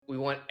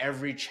want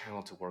every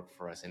channel to work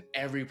for us in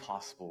every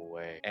possible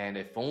way. And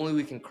if only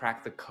we can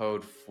crack the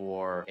code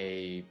for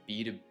a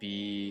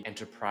B2B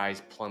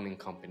enterprise plumbing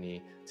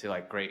company to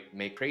like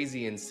make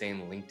crazy,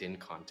 insane LinkedIn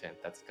content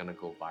that's gonna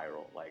go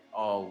viral. Like,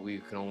 oh, we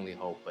can only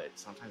hope, but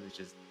sometimes it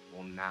just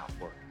will not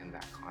work in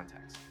that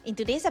context. In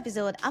today's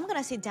episode, I'm going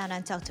to sit down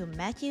and talk to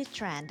Matthew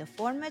Tran, the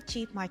former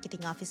Chief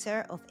Marketing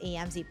Officer of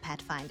AMZ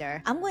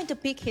Pathfinder. I'm going to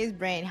pick his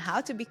brain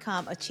how to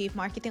become a Chief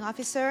Marketing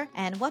Officer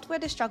and what were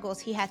the struggles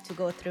he had to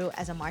go through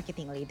as a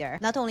marketing leader.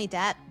 Not only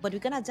that, but we're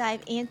going to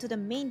dive into the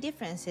main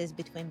differences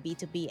between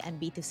B2B and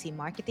B2C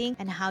marketing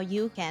and how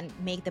you can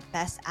make the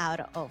best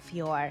out of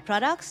your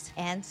products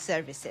and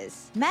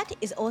services. Matt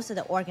is also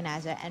the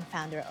organizer and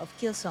founder of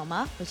Kill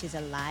Soma, which is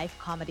a live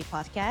comedy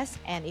podcast.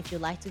 And if you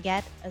like to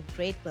get a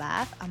great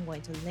laugh, I'm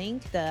going to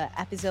link the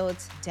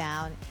episodes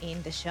down in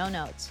the show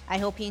notes. I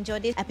hope you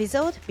enjoyed this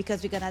episode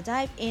because we're gonna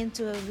dive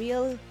into a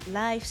real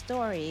life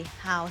story,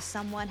 how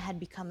someone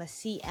had become a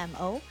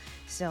CMO.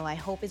 So I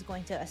hope it's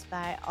going to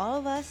inspire all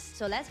of us.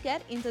 So let's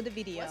get into the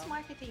video. Was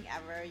marketing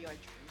ever your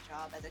dream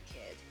job as a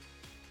kid?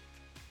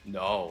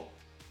 No.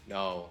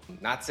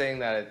 Not saying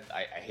that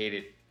I hate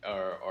it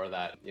or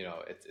that, you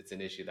know, it's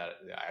an issue that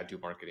I do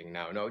marketing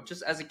now. No,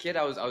 just as a kid,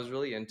 I was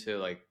really into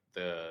like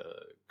the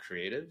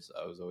creatives.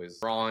 I was always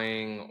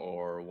drawing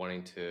or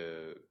wanting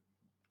to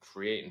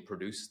create and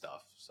produce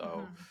stuff.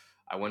 So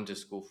I went to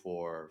school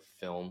for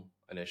film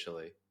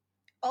initially.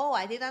 Oh,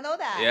 I did not know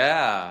that.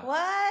 Yeah.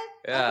 What?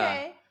 Yeah.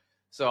 Okay.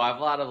 So I have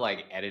a lot of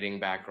like editing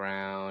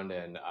background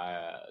and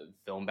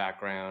film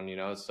background, you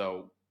know,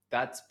 so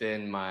that's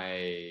been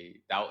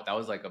that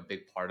was like a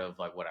big part of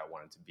like what I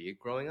wanted to be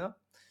growing up.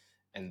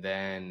 And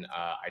then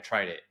I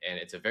tried it, and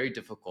it's a very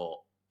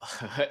difficult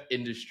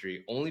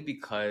industry only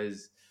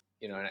because,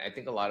 you know, and I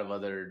think a lot of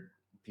other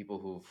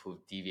people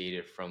who've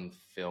deviated from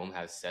film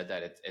have said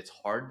that it's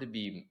hard to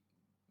be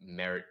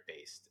merit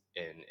based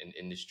in an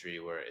industry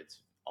where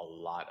it's a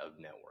lot of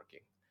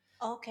networking.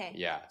 Okay.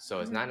 Yeah. So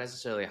it's not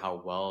necessarily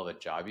how well of a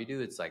job you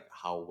do. It's like,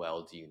 how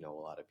well do you know a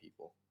lot of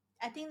people?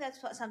 I think that's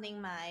something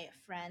my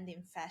friend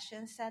in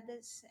fashion said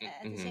this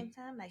at the same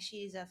time. Like,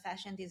 she's a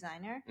fashion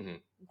designer,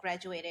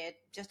 graduated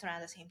just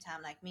around the same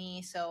time like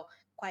me. So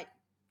quite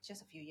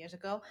just a few years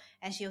ago.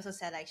 And she also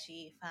said like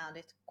she found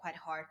it quite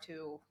hard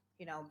to,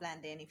 you know,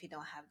 blend in if you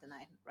don't have the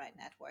right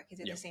network. Is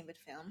it the same with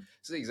film?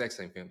 It's the exact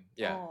same thing.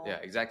 Yeah. Yeah.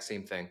 Exact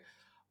same thing.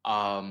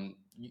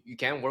 You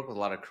can work with a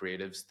lot of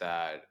creatives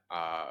that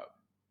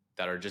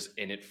are just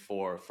in it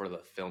for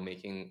the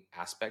filmmaking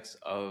aspects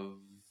of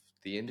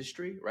the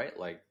industry, right?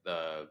 Like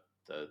the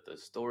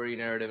story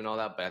narrative and all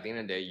that. But at the end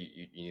of the day,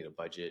 you need a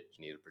budget,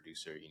 you need a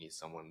producer, you need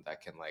someone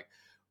that can like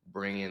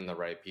bring in the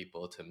right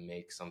people to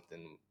make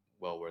something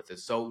well worth it.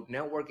 So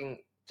networking,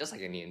 just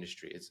like any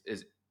industry,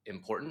 is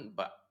important,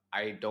 but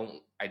I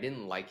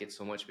didn't like it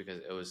so much because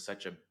it was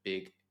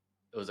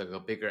like a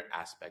bigger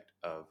aspect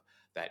of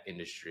that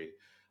industry,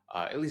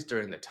 at least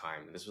during the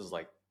time. And this was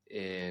like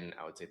in,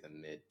 I would say, the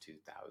mid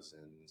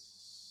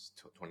 2000s,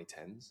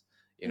 2010s,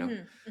 you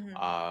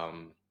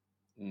know.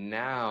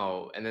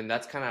 Now, and then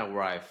that's kind of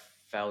where I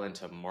fell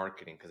into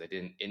marketing, because I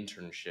did an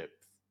internship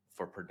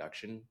for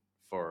production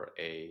for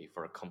a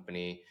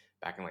company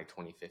back in like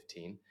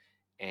 2015,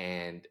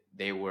 and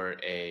they were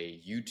a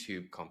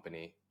YouTube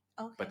company,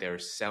 but they were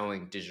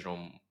selling digital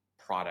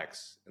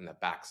products in the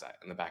back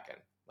end,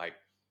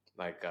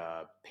 like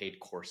paid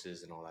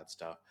courses and all that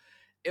stuff.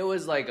 It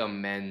was like a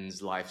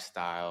men's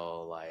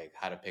lifestyle, like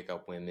how to pick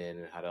up women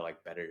and how to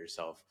like better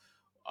yourself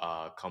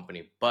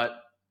company.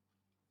 But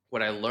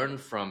what I learned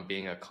from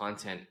being a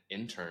content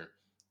intern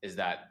is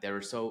that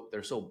they're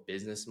so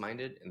business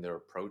minded in their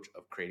approach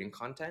of creating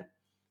content,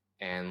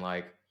 and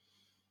like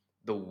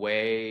the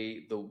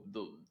way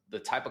the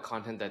type of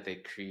content that they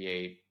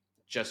create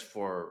just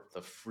for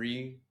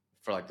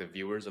like the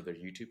viewers of their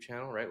YouTube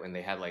channel, right? When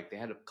they had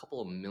a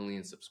couple of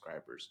million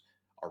subscribers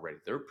already,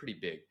 they're pretty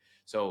big.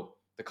 So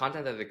the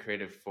content that they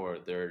created for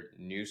their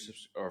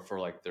or for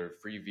like their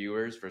free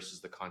viewers versus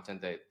the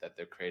content that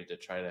they created to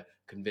try to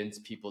convince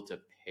people to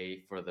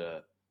pay for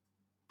the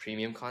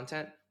premium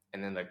content,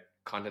 and then the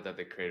content that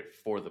they created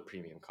for the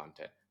premium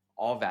content,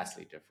 all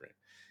vastly different.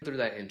 Through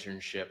that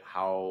internship,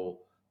 how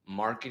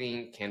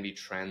marketing can be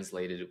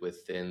translated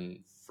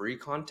within free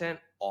content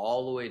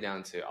all the way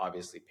down to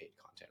obviously paid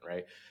content,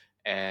 right?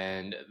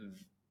 And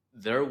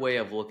their way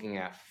of looking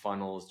at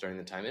funnels during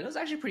the time, and it was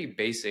actually pretty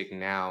basic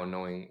now,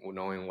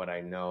 knowing what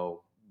I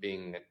know,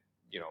 being,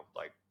 you know,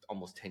 like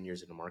almost 10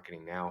 years into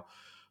marketing now.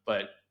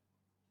 But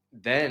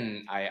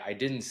then I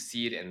didn't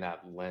see it in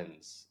that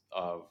lens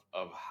of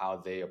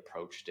how they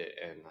approached it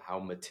and how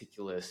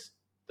meticulous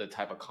the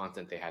type of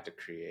content they had to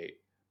create,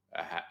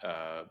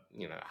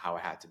 you know, how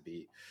it had to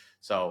be.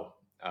 So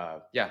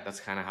yeah, that's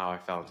kind of how I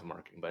fell into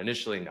marketing. But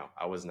initially, no,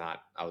 I was not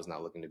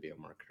looking to be a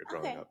marketer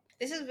growing up.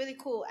 This is really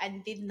cool. I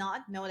did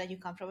not know that you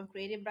come from a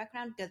creative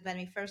background, because when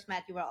we first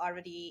met, you were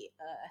already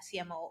a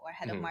CMO or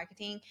head of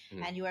marketing,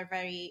 and you were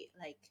very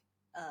like,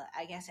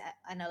 I guess,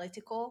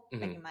 analytical,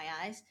 like in my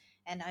eyes.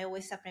 And I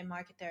always separate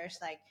marketers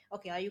like,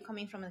 okay, are you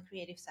coming from the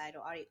creative side,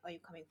 or are you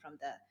coming from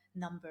the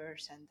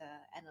numbers and the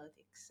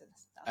analytics and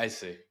stuff? I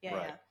see. Yeah,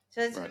 Right. yeah.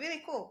 So it's Right.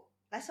 really cool.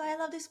 That's why I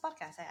love this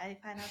podcast. I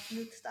find out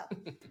new stuff.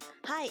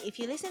 Hi, if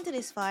you listen to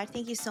this far,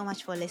 thank you so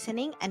much for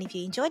listening. And if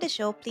you enjoy the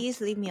show, please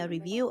leave me a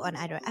review on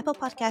either Apple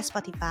Podcast,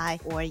 Spotify,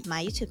 or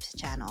my YouTube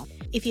channel.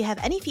 If you have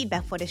any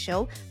feedback for the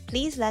show,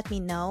 please let me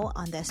know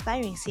on the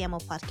Aspiring CMO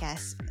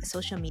Podcast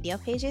social media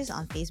pages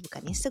on Facebook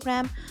and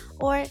Instagram,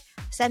 or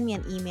send me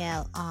an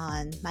email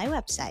on my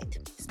website.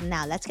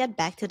 Now, let's get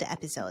back to the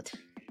episode.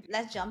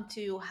 Let's jump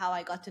to how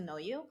I got to know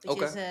you,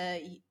 which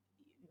Okay. is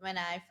when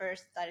I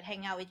first started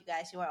hanging out with you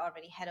guys, you were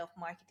already head of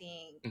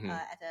marketing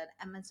at an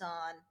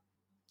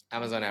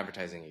Amazon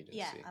advertising agency.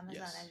 Yeah,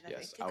 Amazon yes,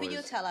 advertising. yes. Could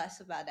you tell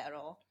us about that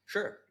role?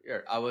 Sure.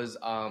 I was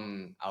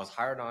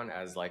hired on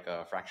as like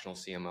a fractional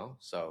CMO,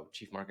 so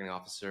chief marketing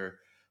officer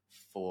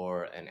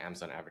for an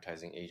Amazon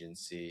advertising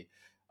agency.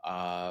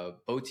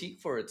 Boutique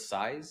for its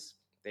size.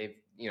 They've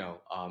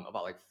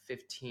about like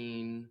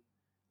 15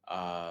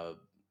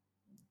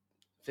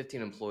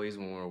 employees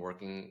when we were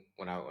working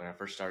when I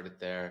first started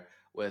there,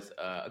 with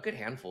a good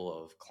handful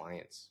of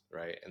clients,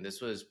 right? And this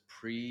was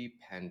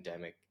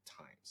pre-pandemic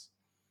times.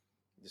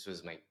 This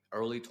was my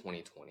early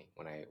 2020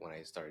 when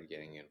I started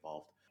getting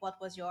involved. What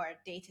was your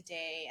day to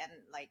day, and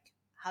like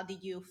how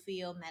did you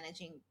feel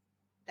managing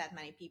that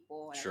many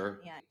people? Sure.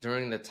 Yeah.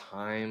 During the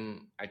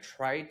time, I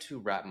tried to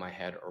wrap my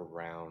head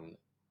around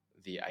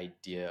the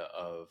idea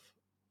of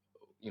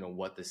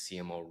what the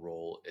CMO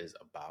role is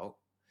about,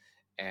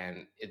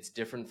 and it's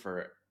different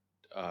for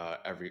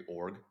every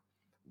org.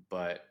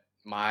 But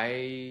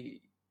the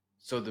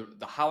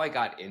how I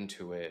got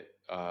into it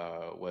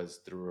was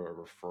through a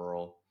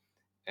referral,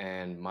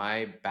 and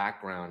my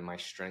background, my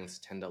strengths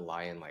tend to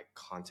lie in like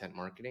content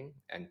marketing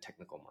and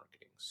technical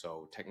marketing.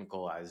 So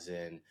technical as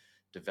in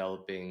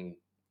developing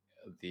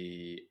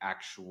the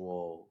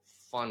actual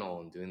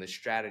funnel and doing the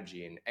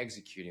strategy and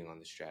executing on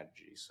the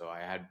strategy. So I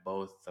had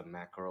both the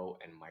macro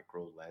and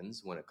micro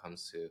lens when it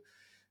comes to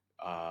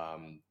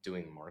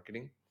doing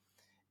marketing.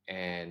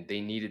 And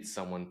they needed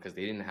someone because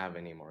they didn't have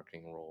any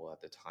marketing role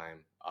at the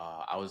time.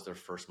 I was their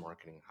first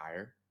marketing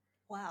hire.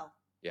 Wow.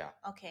 Yeah.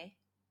 Okay.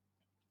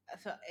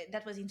 So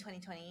that was in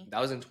 2020. That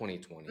was in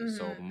 2020.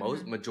 So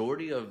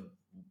majority of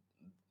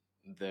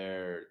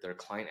their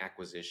client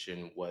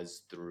acquisition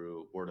was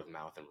through word of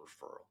mouth and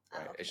referral,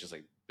 right? Okay. It's just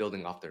like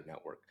building off their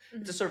network.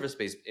 It's a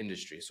service-based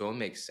industry, so it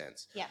makes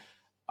sense. Yeah.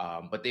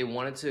 But they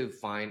wanted to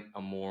find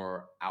a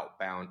more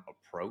outbound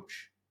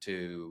approach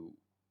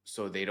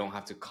so they don't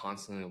have to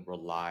constantly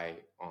rely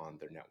on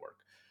their network.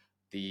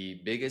 The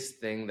biggest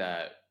thing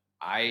that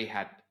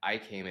I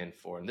came in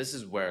for, and this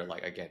is where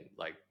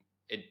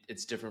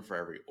it's different for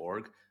every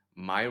org.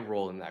 My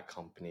role in that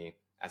company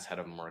as head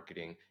of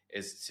marketing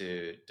is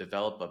to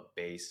develop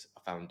a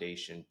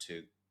foundation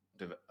to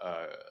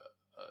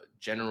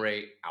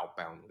generate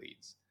outbound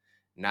leads,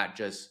 not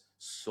just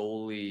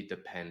solely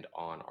depend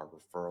on our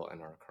referral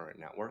and our current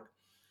network.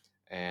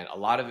 And a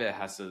lot of it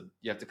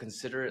you have to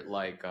consider it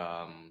like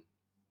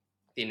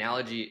the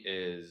analogy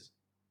is,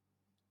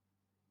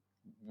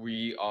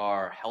 we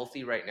are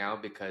healthy right now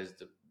because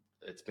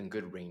it's been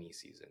good rainy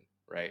season,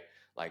 right?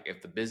 Like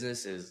if the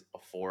business is a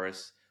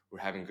forest, we're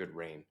having good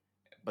rain,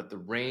 but the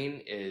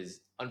rain is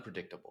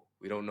unpredictable.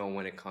 We don't know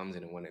when it comes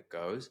and when it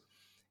goes.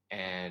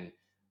 And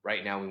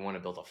right now we want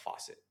to build a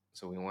faucet.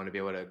 So we want to be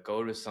able to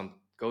go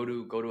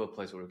to a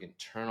place where we can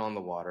turn on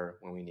the water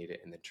when we need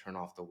it and then turn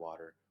off the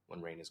water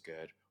when rain is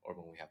good or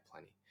when we have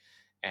plenty.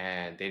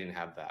 And they didn't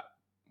have that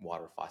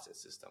water faucet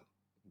system.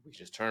 We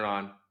just turn it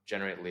on,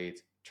 generate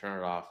leads, turn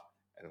it off,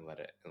 and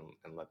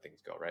let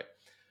things go, right?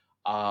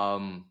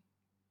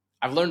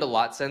 I've learned a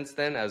lot since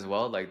then as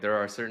well. Like there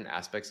are certain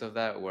aspects of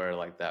that where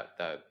like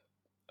that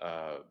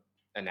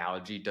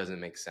analogy doesn't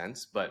make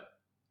sense, but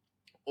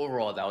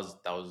overall that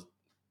was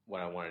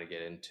what I wanted to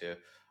get into.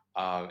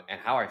 And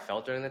how I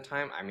felt during the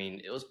time, I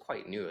mean, it was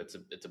quite new. It's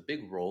a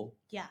big role.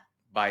 Yeah.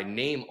 By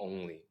name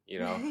only,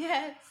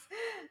 Yes.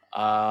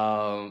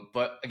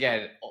 But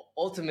again,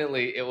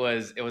 ultimately it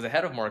was a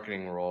head of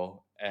marketing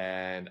role,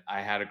 and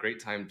I had a great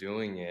time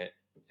doing it.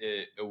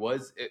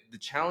 The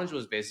challenge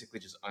was basically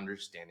just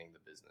understanding the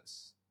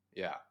business.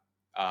 Yeah.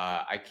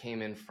 I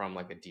came in from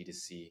like a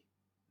D2C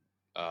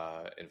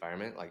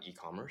environment, like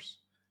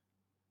e-commerce,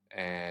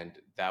 and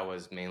that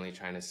was mainly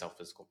trying to sell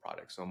physical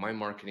products. So my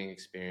marketing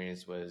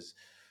experience was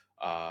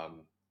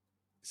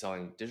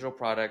selling digital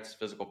products,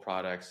 physical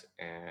products,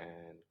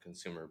 and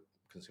consumer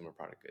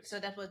product goods. So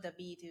that was the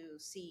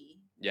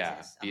B2C yeah,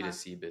 business.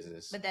 B2C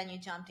business. But then you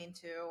jumped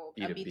into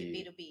B2B.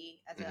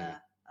 B2B as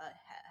a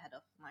head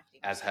of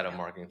marketing. As head of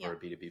marketing for a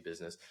B2B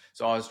business.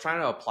 So I was trying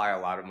to apply a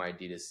lot of my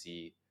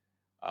D2C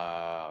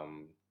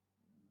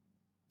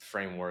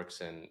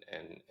frameworks and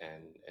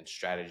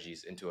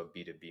strategies into a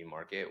B2B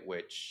market,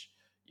 which,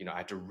 I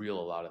had to reel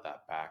a lot of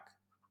that back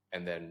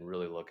and then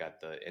really look at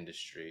the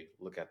industry,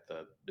 look at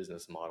the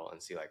business model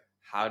and see like,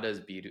 how do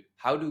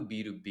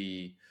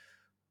B2B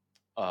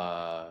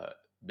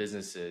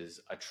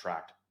businesses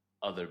attract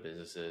other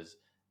businesses,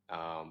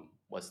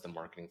 What's the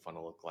marketing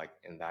funnel look like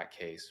in that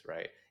case,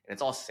 right? And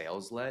it's all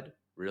sales led,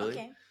 really.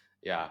 Okay.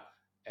 Yeah.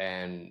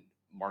 And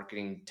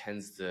marketing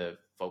tends to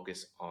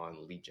focus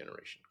on lead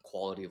generation,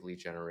 quality of lead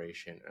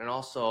generation, and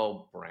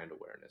also brand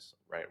awareness,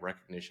 right?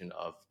 Recognition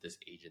of this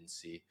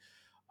agency.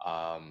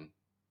 Um,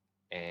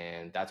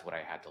 and that's what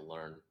I had to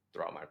learn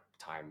throughout my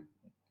time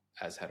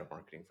as head of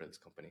marketing for this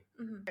company.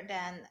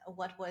 Then,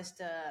 what was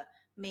the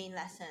main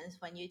lessons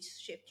when you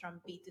shift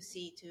from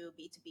B2C to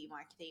B2B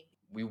marketing?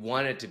 We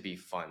want it to be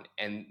fun.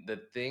 And the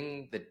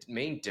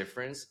main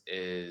difference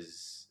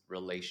is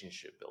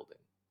relationship building.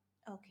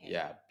 Okay.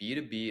 Yeah,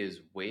 B2B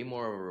is way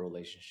more of a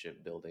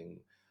relationship building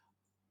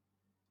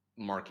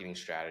marketing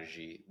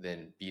strategy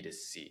than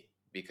B2C,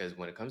 because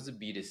when it comes to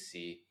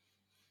B2C,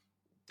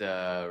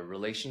 the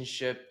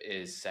relationship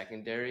is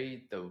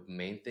secondary. The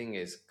main thing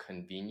is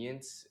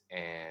convenience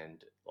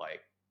and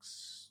like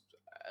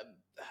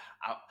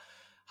how,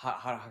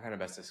 how can I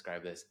best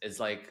describe this? It's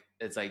like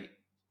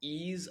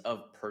ease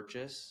of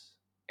purchase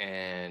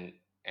and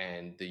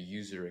the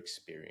user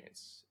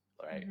experience,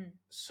 right? Mm-hmm.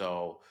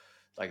 So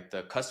like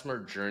the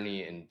customer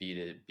journey in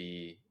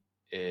B2B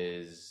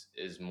is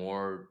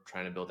more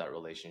trying to build that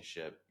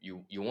relationship.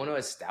 You want to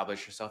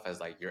establish yourself as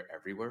like you're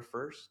everywhere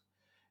first,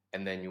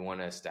 and then you want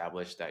to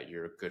establish that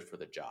you're good for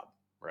the job,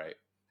 right?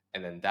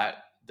 And then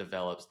that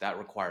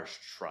requires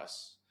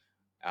trust.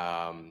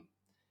 um,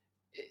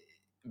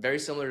 Very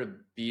similar to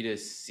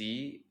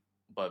B2C,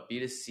 but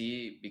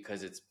B2C,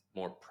 because it's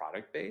more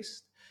product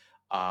based,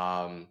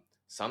 um,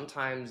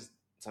 sometimes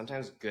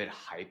good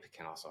hype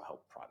can also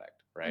help product,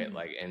 right? Mm-hmm.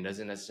 Like, and it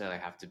doesn't necessarily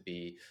have to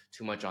be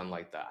too much on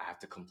like the I have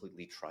to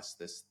completely trust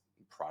this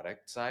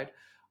product side.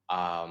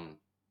 um,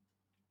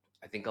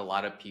 I think a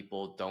lot of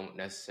people don't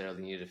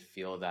necessarily need to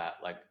feel that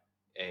like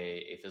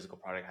a physical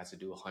product has to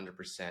do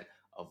 100%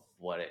 of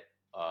what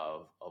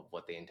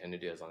they intend to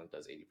do, as long as it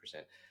does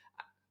 80%.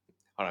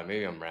 Hold on,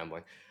 maybe I'm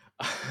rambling.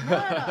 No,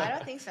 I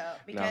don't think so, No.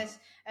 because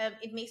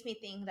it makes me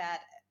think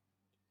that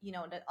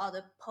that all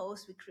the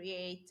posts we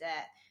create,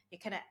 that they're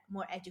kind of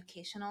more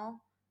educational.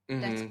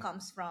 That Mm-hmm.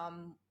 comes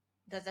from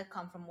Does that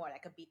come from more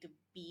like a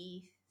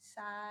B2B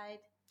side?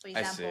 For I see.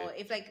 example,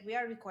 if like we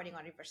are recording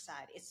on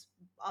Riverside, it's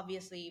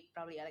obviously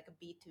probably like a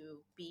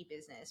B2B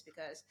business,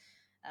 because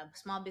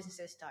small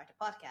businesses start a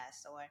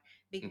podcast, or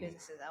big Mm-hmm.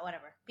 businesses,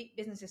 whatever, big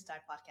businesses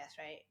start podcasts,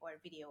 right? Or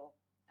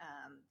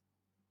um,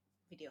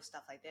 video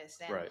stuff like this.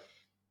 And Right.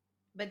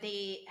 but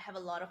they have a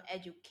lot of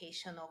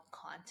educational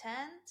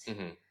content.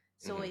 Mm-hmm.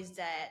 So Mm-hmm. is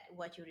that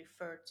what you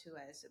refer to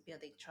as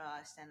building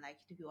trust and like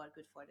you are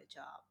good for the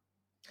job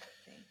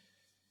thing?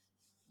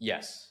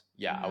 Yes.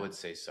 Yeah, I Mm-hmm. would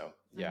say so.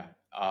 Yeah.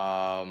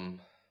 Mm-hmm.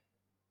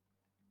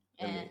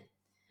 Let And me. Hold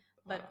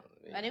but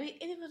on. but if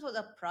it was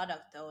a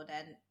product though,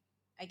 then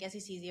I guess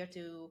it's easier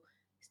to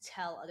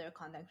tell other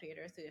content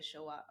creators to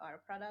show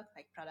our product,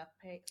 like product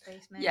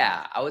placement.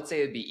 Yeah, I would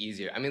say it'd be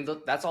easier. I mean,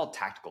 that's all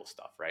tactical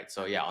stuff, right?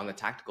 So yeah, Okay. on the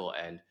tactical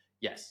end,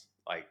 yes,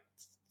 like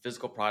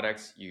physical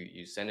products,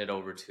 you send it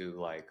over to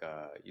like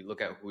you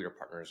look at who your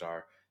partners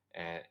are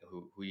and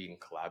who you can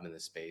collab in the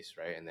space,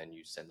 right? And then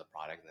you send the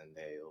product, and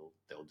then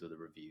they'll do the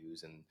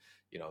reviews, and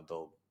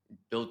they'll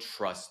build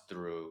trust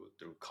through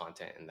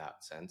content in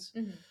that sense.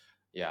 Mm-hmm.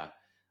 Yeah.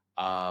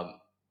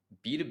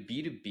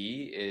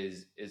 B2B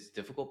is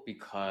difficult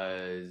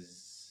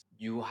because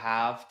you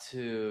have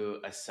to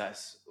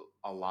assess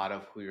a lot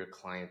of who your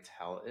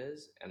clientele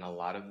is, and a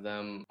lot of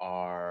them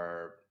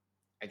are,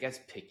 I guess,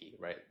 picky,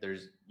 right?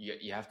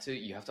 You have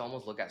to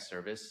almost look at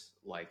service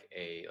like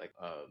a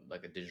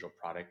digital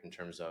product, in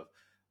terms of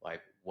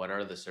like what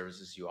are the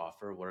services you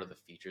offer, what are the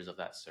features of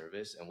that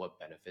service, and what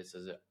benefits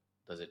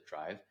does it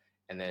drive,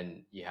 and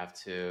then you have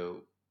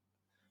to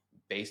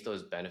base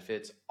those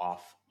benefits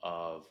off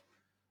of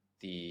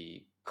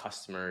the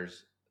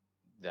customers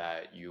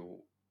that you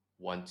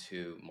want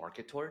to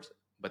market towards.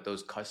 But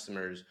those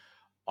customers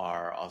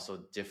are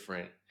also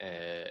different,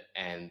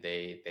 and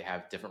they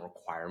have different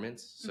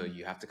requirements, so Mm-hmm.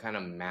 you have to kind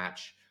of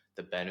match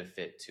the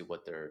benefit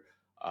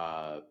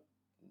uh,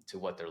 to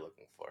what they're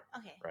looking for.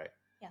 Okay. Right.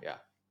 Yeah. Yeah.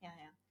 Yeah.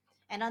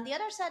 And on the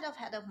other side of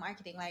head of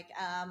marketing, like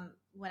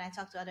when I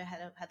talk to other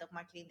head of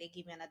marketing, they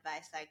give me an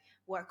advice like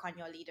work on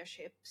your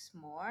leaderships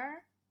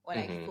more, or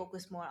like Mm-hmm.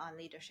 focus more on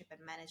leadership and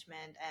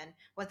management. And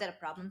was that a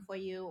problem for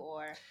you,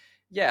 or?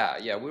 Yeah,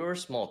 we were a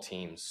small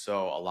team,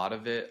 so I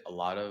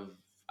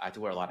had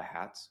to wear a lot of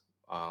hats.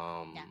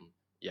 Yeah.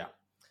 Yeah,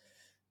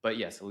 but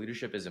yes,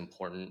 leadership is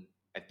important.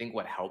 I think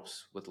what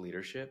helps with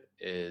leadership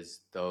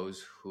is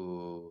those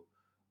who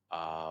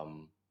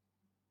um,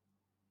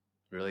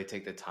 really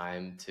take the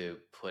time to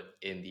put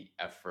in the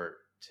effort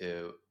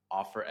to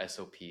offer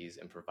SOPs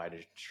and provide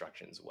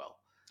instructions well.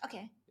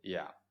 Okay.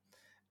 Yeah,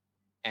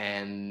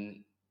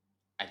 and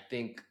I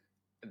think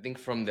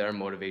from there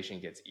motivation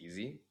gets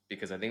easy,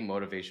 because I think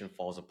motivation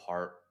falls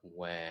apart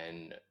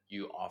when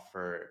you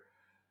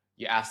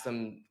ask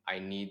them, I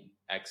need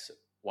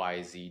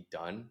XYZ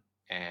done,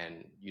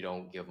 and you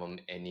don't give them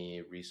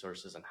any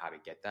resources on how to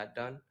get that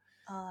done.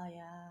 Oh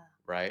yeah.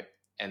 Right.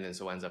 And then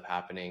so what ends up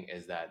happening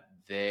is that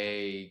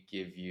they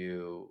give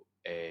you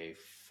a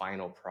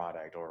final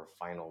product or a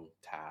final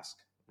task,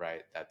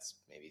 right? That's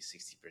maybe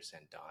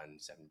 60% done,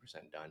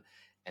 70% done.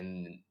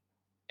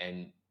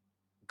 And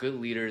good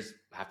leaders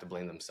have to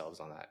blame themselves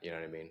on that. You know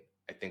what I mean?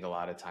 I think a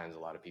lot of times, a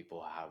lot of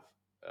people have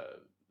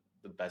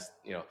the best,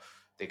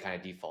 they kind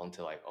of default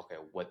into like, okay,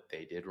 what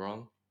they did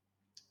wrong.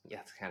 You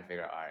have to kind of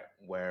figure out, all right,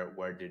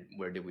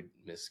 where did we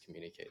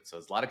miscommunicate? So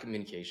it's a lot of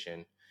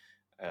communication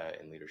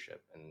in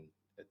leadership, and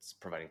it's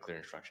providing clear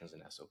instructions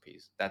and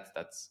SOPs.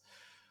 That's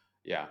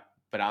yeah.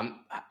 But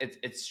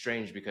it's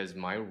strange because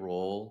my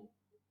role,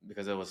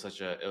 because it was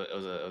such a it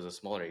was a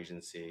smaller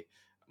agency,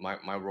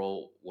 my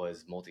role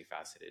was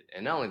multifaceted.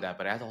 And not only that,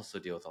 but I had to also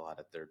deal with a lot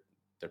of third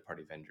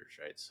party vendors,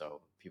 right?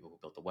 So people who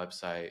built the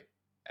website,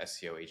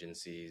 SEO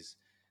agencies,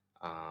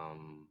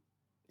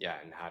 yeah,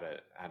 and how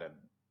to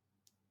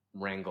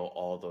wrangle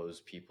all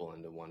those people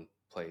into one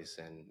place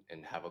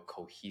and have a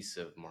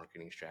cohesive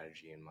marketing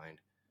strategy in mind.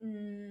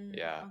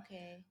 Yeah.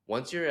 Okay.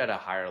 Once you're at a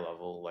higher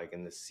level, like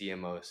in the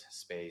CMO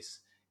space,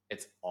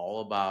 it's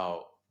all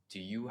about, do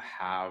you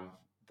have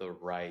the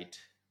right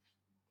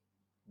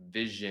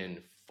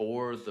vision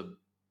for the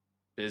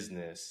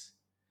business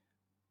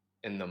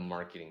in the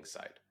marketing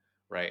side,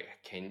 right?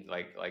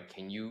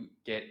 Can you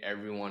get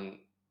everyone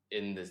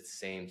in the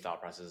same thought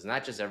process?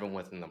 Not just everyone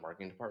within the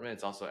marketing department,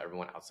 it's also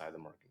everyone outside the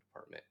marketing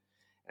department.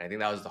 And I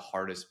think that was the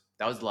hardest,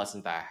 that was the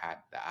lesson that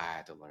I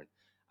had to learn.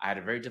 I had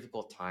a very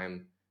difficult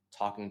time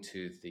talking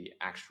to the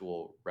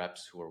actual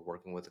reps who were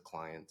working with the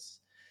clients.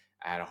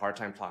 I had a hard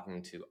time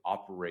talking to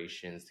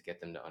operations to get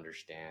them to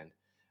understand.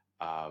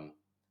 Um,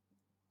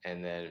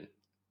 and then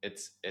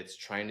it's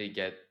trying to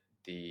get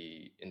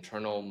the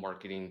internal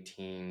marketing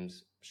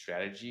team's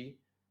strategy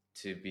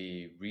to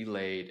be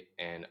relayed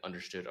and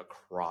understood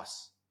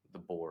across the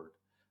board,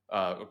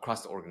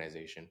 across the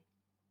organization.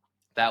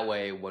 That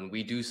way, when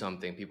we do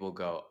something, people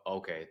go,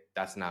 okay,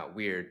 that's not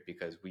weird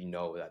because we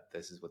know that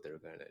this is what they're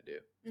going to do.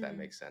 If that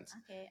makes sense.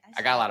 Okay,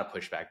 I got a lot of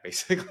pushback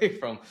basically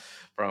from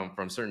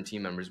certain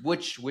team members,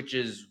 which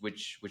is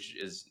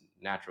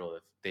natural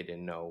if they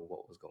didn't know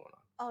what was going on.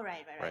 Oh,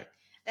 right.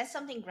 That's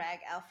something Greg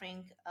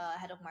Elfrink,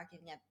 head of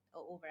marketing at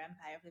Over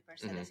Empire Flipper,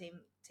 said the same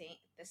thing.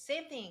 The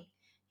same thing.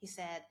 He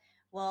said,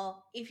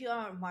 "Well, if you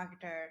are a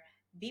marketer,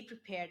 be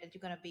prepared that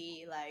you're gonna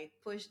be like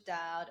pushed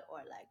out or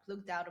like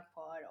looked out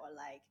upon or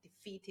like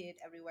defeated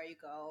everywhere you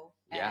go."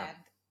 Yeah. And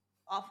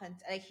often,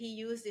 like he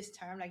used this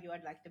term, like you are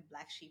like the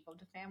black sheep of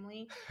the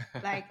family,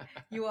 like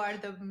you are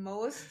the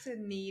most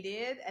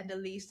needed and the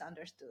least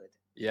understood.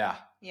 Yeah.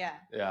 Yeah.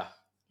 Yeah.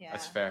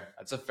 That's fair.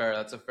 That's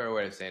a fair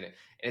way of saying it.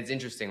 And it's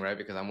interesting, right?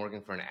 Because I'm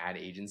working for an ad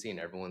agency and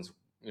everyone's,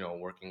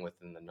 working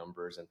within the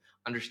numbers and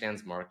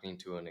understands marketing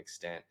to an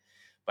extent.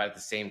 But at the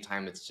same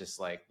time, it's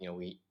just like,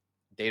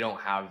 they don't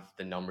have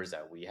the numbers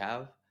that we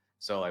have.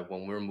 So like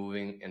when we're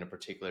moving in a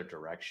particular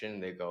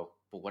direction, they go,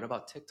 but what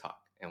about TikTok?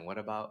 And what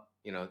about,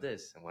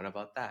 this? And what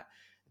about that?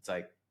 It's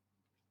like,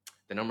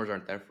 the numbers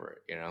aren't there for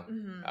it,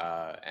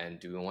 and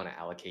do we want to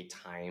allocate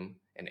time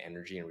and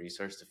energy and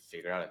resource to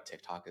figure out if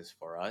TikTok is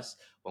for us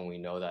when we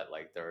know that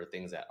like there are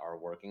things that are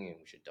working and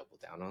we should double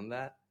down on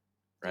that,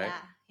 right?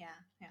 Yeah.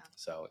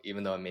 So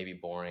even though it may be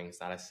boring,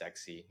 it's not as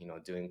sexy.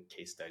 Doing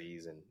case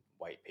studies and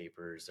white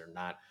papers are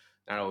not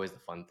always the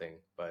fun thing,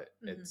 but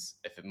it's,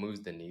 if it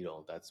moves the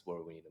needle, that's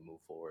where we need to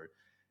move forward.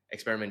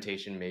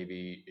 Experimentation,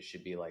 maybe it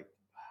should be like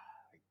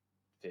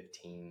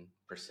 15%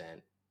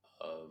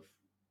 of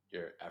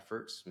your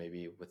efforts,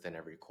 maybe within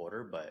every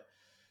quarter. But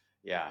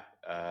yeah,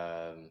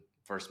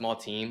 for a small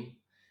team,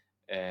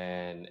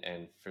 and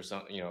for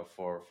some,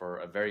 for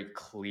a very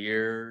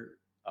clear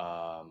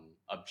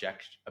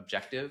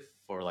objective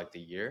for like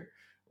the year,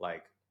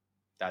 like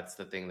that's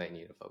the thing that you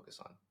need to focus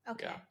on.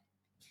 Okay. Yeah.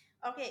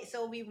 Okay,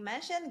 so we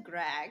mentioned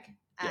Greg,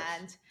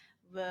 and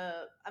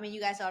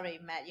you guys already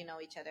met, you know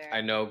each other.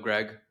 I know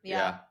Greg.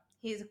 Yeah.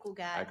 He's a cool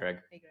guy. Hi, Greg.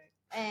 Hey, Greg.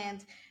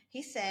 And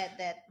he said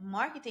that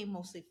marketing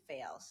mostly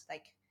fails.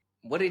 Like,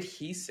 what did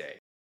he say?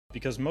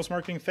 Because most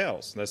marketing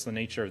fails. That's the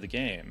nature of the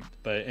game.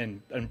 But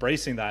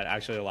embracing that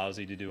actually allows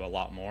you to do a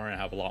lot more and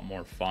have a lot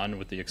more fun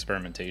with the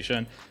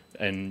experimentation.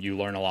 And you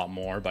learn a lot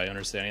more by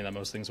understanding that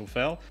most things will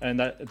fail. And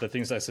that the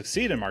things that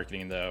succeed in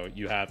marketing, though,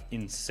 you have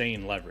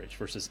insane leverage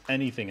versus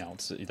anything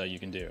else that you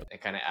can do. And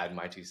kind of add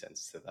my 2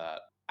 cents to that.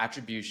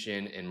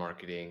 Attribution in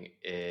marketing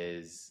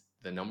is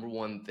the number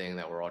one thing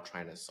that we're all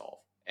trying to solve.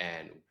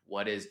 And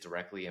what is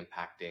directly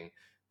impacting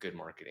good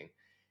marketing?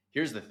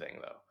 Here's the thing,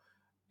 though.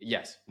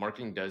 Yes,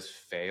 marketing does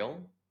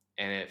fail,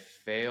 and it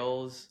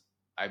fails,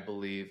 I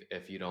believe,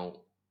 if you don't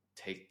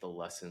take the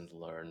lessons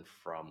learned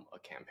from a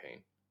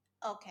campaign.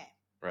 Okay.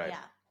 Right.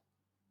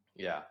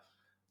 Yeah.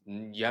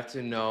 You have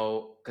to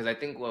know, because I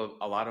think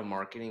a lot of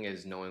marketing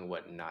is knowing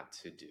what not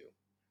to do.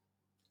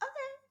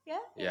 Okay.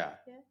 Yeah.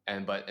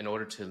 And but in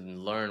order to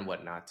learn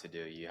what not to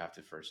do, you have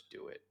to first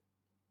do it.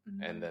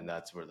 And then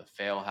that's where the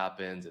fail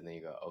happens, and then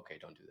you go, okay,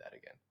 don't do that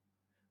again.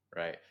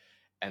 Right.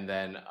 And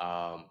then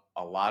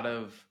a lot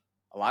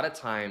of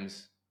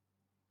times,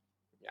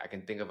 I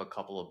can think of a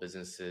couple of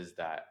businesses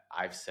that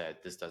I've said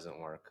this doesn't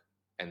work,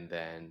 and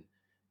then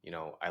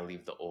I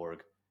leave the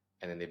org,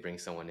 and then they bring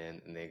someone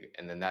in,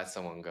 and then that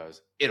someone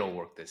goes, it'll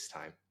work this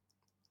time,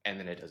 and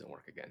then it doesn't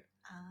work again.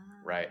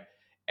 Right.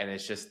 And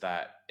it's just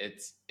that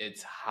it's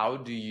how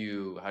do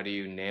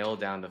you nail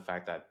down the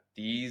fact that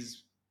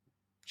these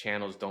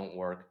channels don't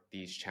work,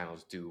 these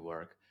channels do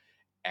work.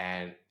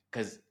 And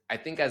because I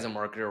think as a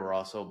marketer, we're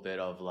also a bit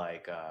of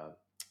like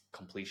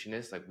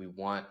completionist. Like we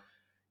want,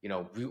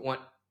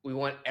 we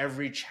want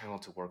every channel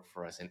to work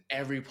for us in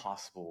every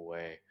possible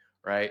way,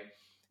 right?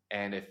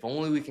 And if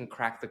only we can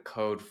crack the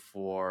code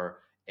for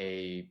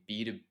a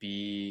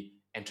B2B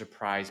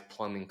enterprise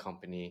plumbing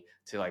company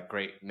to like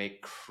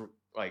make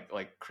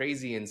like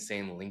crazy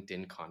insane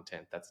LinkedIn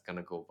content that's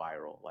gonna go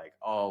viral. Like,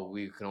 oh,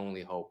 we can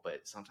only hope,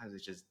 but sometimes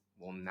it just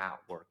will not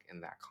work in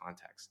that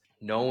context.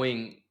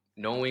 Knowing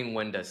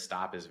when to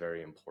stop is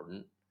very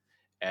important.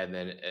 And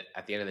then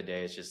at the end of the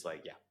day, it's just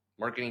like, yeah,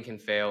 marketing can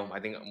fail. I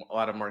think a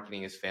lot of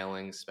marketing is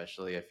failing,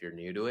 especially if you're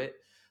new to it.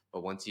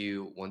 But once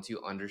you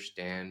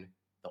understand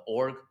the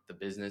org, the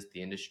business,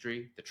 the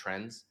industry, the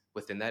trends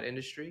within that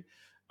industry,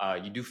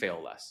 you do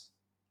fail less,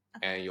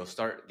 and you'll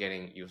start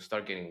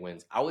getting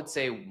wins. I would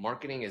say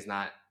marketing is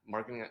not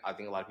marketing. I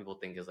think a lot of people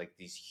think is like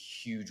these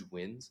huge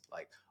wins,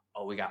 like,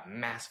 oh, we got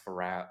mass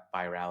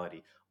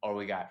virality, or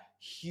we got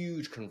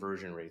huge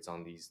conversion rates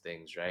on these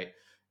things, right?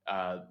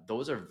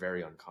 Those are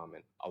very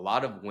uncommon. A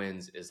lot of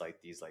wins is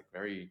like these like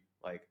very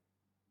like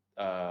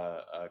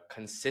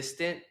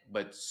consistent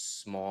but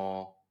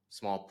small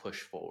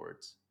push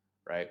forwards,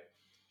 right?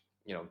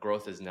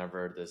 Growth is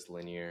never this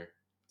linear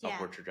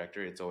upward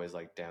trajectory. It's always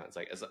like down. It's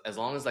like as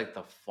long as like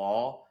the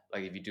fall,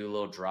 like if you do a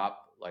little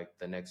drop, like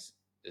the next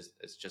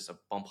is just a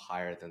bump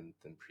higher than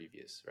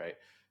previous, right?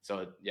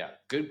 So yeah,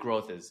 good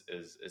growth is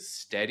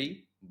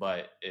steady,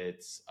 but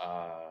it's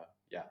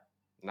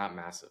not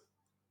massive.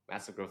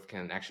 Massive growth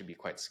can actually be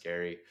quite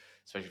scary,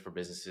 especially for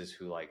businesses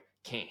who like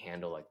can't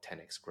handle like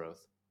 10x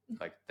growth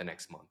like the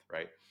next month,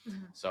 right?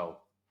 So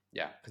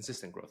yeah,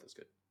 consistent growth is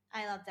good.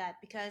 I love that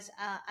because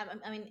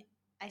I mean,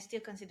 I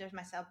still consider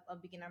myself a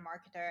beginner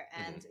marketer,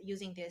 and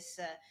using this,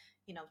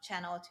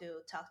 channel to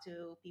talk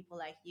to people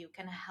like you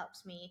kind of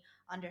helps me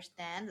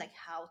understand like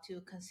how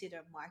to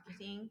consider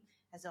marketing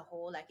as a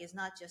whole. Like it's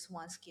not just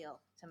one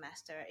skill to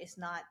master. It's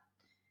not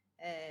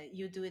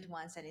you do it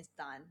once and it's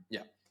done.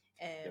 Yeah.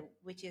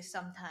 Which is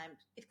sometimes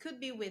it could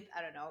be with,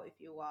 I don't know, if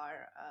you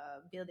are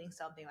building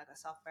something like a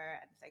software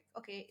and it's like,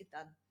 okay, it's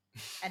done,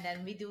 and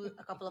then we do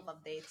a couple of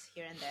updates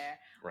here and there.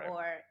 Right.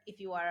 Or if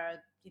you are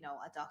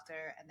a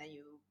doctor and then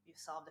you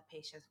solve the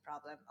patient's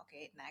problem,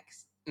 okay,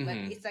 next. But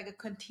it's like a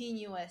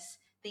continuous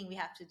thing we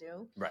have to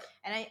do. Right.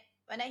 And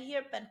when I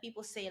hear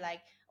people say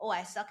like, oh,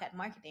 I suck at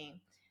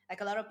marketing,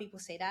 like a lot of people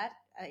say that,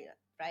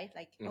 right?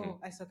 Like, oh,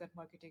 I suck at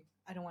marketing,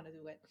 I don't want to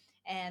do it.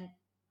 And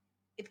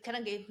it kind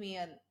of gave me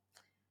an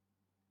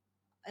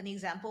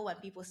example when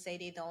people say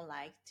they don't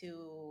like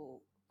to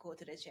go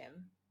to the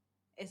gym.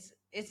 It's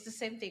the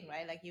same thing,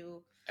 right? Like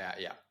you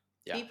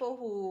people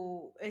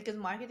who, because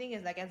marketing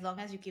is like, as long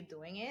as you keep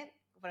doing it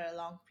for a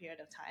long period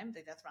of time,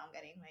 like that's what I'm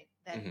getting, right?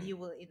 Then you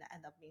will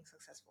end up being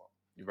successful.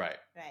 Right.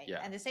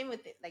 Yeah. And the same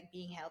with it, like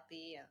being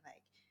healthy and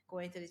like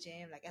going to the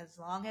gym, like as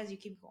long as you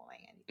keep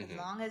going and as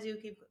long as you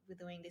keep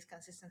doing this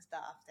consistent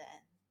stuff, then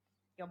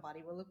your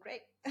body will look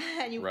great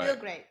and you feel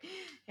great.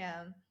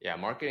 Yeah.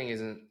 Marketing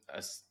isn't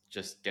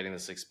just getting the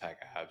six-pack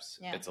abs.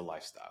 It's a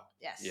lifestyle.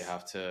 Yes. You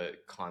have to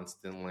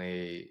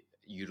constantly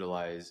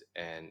utilize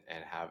and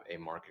have a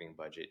marketing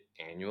budget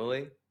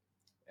annually,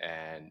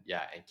 and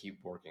keep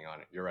working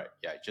on it. You're right.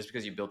 Yeah, just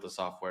because you built the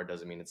software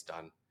doesn't mean it's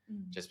done.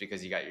 Just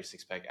because you got your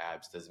six-pack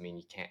abs doesn't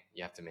mean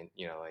you have to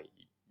like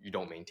you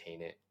don't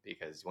maintain it,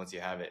 because once you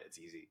have it, it's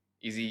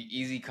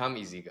easy come,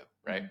 easy go,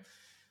 right?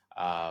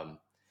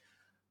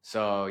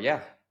 So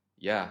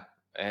yeah,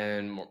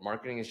 and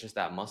marketing is just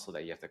that muscle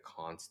that you have to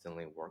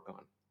constantly work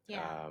on.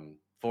 Yeah.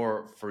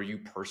 For you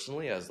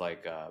personally, as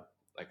like a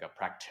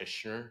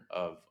practitioner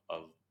of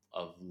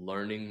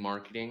learning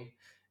marketing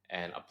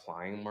and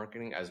applying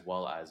marketing, as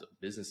well as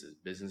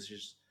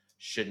businesses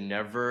should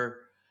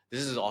never.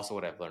 This is also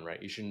what I've learned,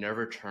 right? You should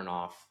never turn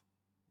off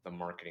the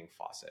marketing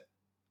faucet.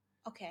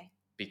 Okay.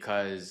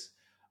 Because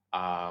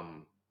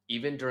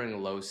even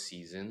during low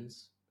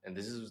seasons, and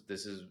this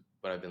is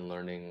what I've been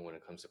learning when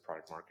it comes to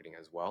product marketing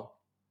as well,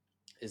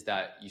 is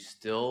that you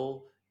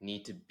still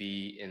need to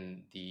be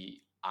in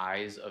the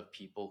eyes of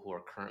people who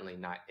are currently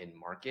not in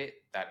market,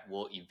 that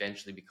will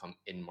eventually become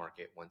in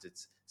market once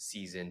it's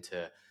season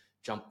to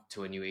jump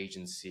to a new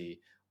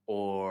agency,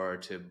 or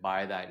to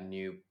buy that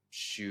new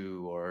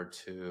shoe, or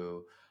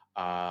to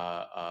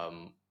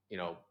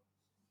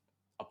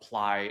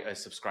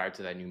subscribe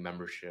to that new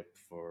membership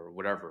for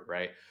whatever,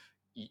 right?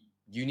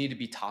 You need to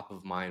be top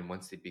of mind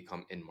once they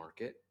become in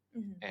market.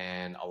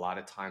 And a lot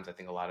of times, I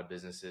think a lot of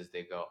businesses,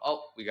 they go,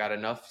 oh, we got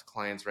enough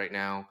clients right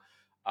now,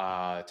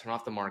 turn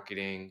off the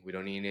marketing, we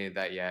don't need any of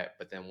that yet.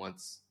 But then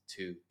once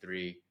 2,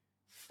 3,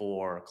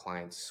 4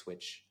 clients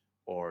switch,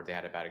 or they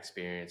had a bad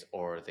experience,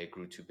 or they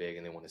grew too big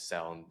and they want to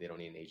sell and they don't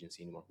need an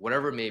agency anymore,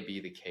 whatever may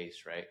be the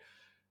case, right?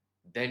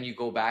 Then you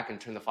go back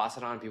and turn the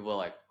faucet on, and people are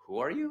like, who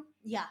are you?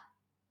 Yeah.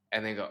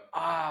 and they go,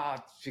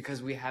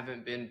 because we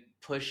haven't been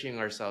pushing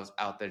ourselves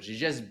out there to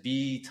just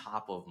be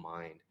top of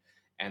mind.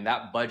 And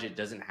that budget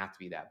doesn't have to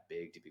be that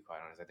big, to be quite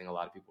honest. I think a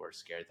lot of people are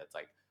scared that's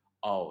like,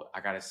 oh,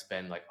 I got to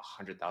spend like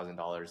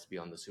 $100,000 to be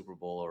on the Super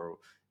Bowl, or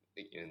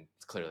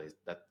clearly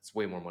that's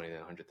way more money than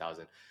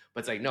 100,000. But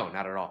it's like, no,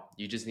 not at all.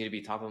 You just need to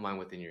be top of mind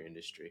within your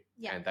industry.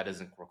 Yeah. And that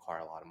doesn't require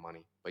a lot of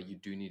money, but you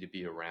do need to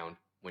be around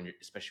when you're,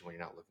 especially when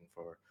you're not looking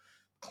for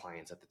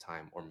clients at the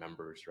time or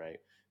members, right?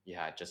 You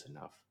had just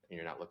enough and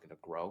you're not looking to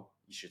grow,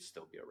 you should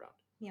still be around.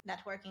 Yeah.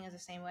 Networking is the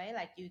same way.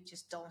 Like you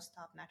just don't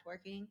stop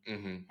networking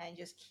and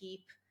just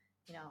keep,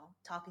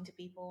 talking to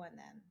people and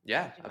then.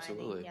 Yeah,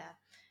 absolutely.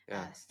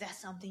 Yeah.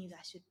 That's something you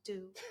guys should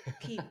do.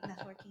 Keep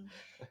networking.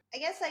 I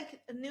guess like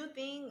a new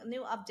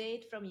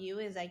update from you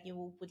is like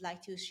you would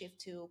like to shift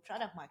to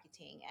product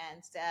marketing.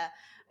 And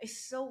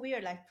it's so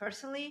weird. Like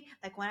personally,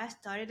 like when I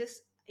started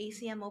this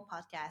ACMO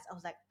podcast, I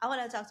was like, I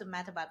want to talk to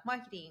Matt about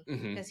marketing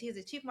because he's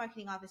the chief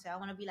marketing officer. I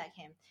want to be like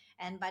him.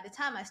 And by the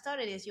time I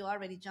started this, you're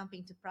already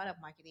jumping to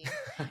product marketing.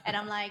 And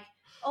I'm like,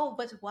 oh,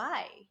 but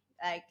why?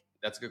 Like,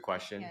 that's a good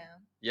question.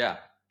 Yeah,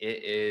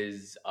 it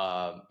is.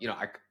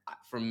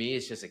 For me,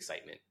 it's just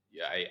excitement.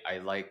 Yeah, I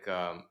like,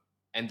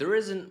 and there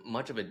isn't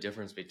much of a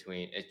difference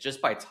between it's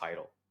just by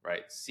title,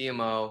 right?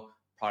 CMO,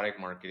 product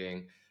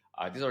marketing.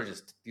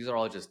 These are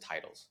all just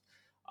titles.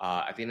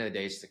 At the end of the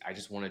day, it's like,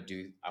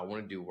 I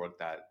want to do work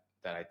that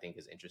I think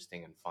is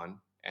interesting and fun,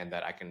 and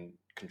that I can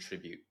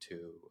contribute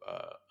to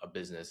a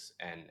business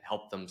and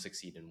help them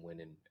succeed and win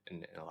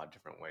in a lot of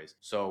different ways.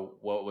 So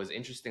what was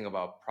interesting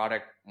about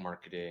product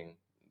marketing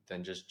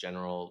than just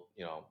general,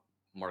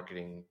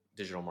 marketing,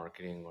 digital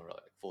marketing, or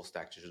like full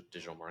stack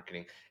digital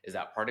marketing, is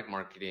that product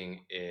marketing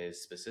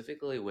is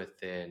specifically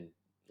within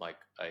like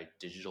a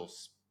digital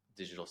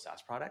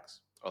SaaS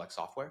products or like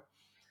software.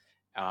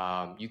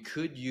 You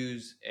could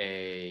use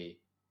a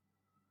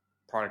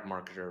product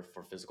marketer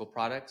for physical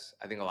products.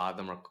 I think a lot of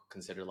them are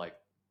considered like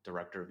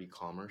director of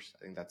e-commerce.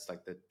 I think that's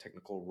like the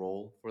technical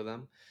role for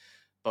them.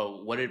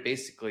 But what it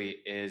basically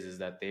is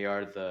that they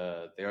are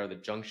the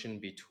junction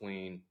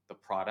between the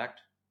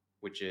product,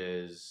 which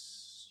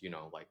is,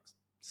 like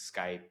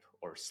Skype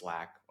or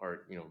Slack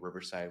or,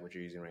 Riverside, which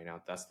you're using right now.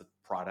 That's the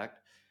product,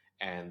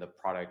 and the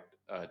product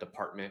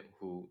department,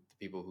 the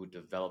people who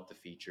develop the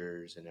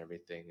features and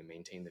everything and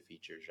maintain the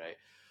features, right?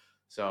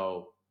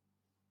 So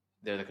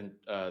they're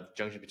the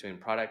junction between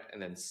product,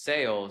 and then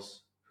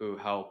sales, who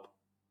help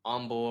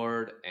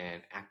onboard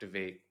and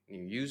activate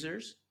new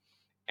users,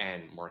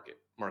 and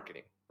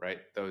marketing, right?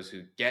 Those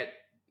who get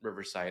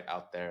Riverside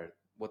out there,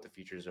 what the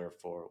features are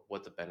for,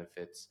 what the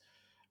benefits.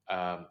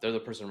 They're the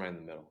person right in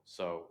the middle.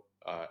 So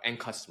and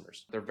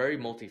customers, they're very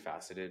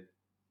multifaceted,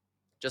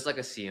 just like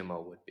a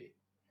CMO would be,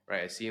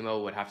 right? A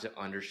CMO would have to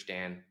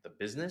understand the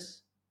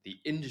business, the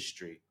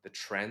industry, the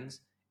trends,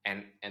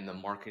 and the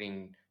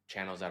marketing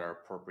channels that are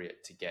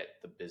appropriate to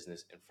get the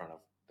business in front of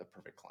the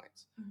perfect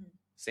clients.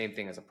 Same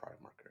thing as a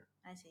product marketer.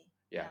 I see.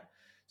 Yeah.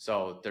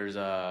 So there's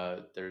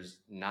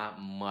not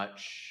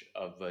much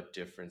of a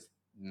difference.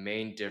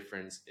 Main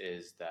difference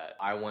is that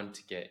I want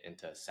to get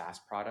into SaaS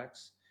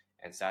products,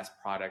 and SaaS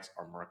products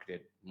are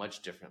marketed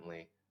much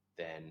differently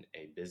than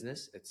a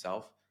business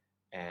itself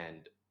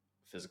and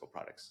physical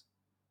products.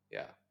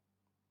 Yeah.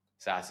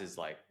 SaaS is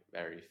like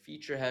very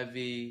feature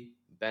heavy,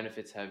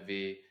 benefits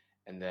heavy,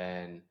 and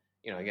then,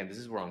 again, this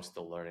is where I'm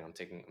still learning. I'm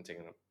taking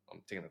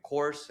a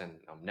course, and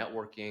I'm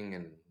networking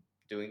and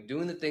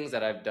doing the things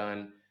that I've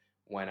done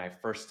when I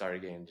first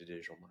started getting into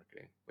digital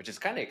marketing, which is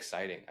kind of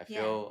exciting. I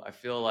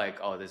feel like,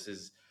 oh, this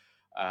is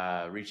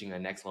reaching a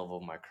next level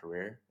of my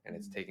career, and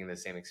it's taking the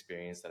same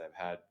experience that I've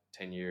had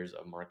 10 years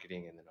of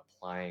marketing and then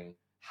applying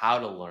how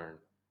to learn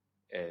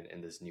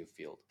in this new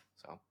field.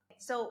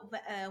 So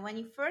when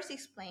you first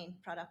explained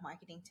product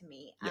marketing to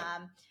me,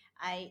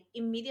 I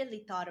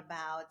immediately thought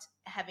about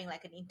having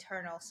like an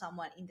internal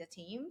someone in the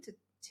team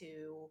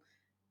to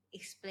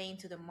explain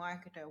to the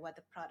marketer what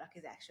the product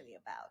is actually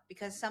about.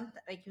 Because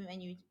like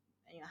when you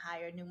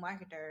hire new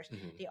marketers,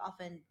 they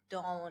often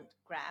don't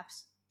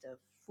grasp the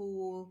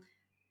full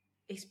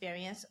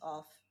experience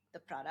of the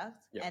product,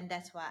 and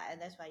that's why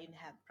you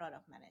have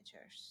product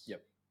managers.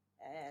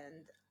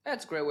 And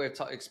that's a great way of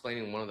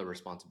explaining one of the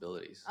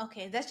responsibilities.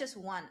 Okay, that's just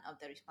one of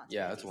the responsibilities.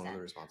 Yeah, that's one of the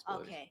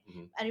responsibilities.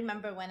 Okay. I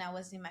remember when I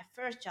was in my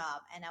first job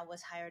and I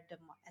was hired as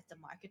the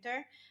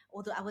marketer,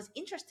 although I was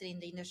interested in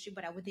the industry,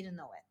 but I didn't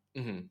know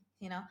it.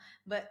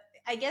 But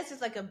I guess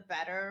it's like a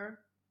better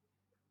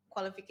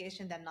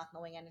qualification than not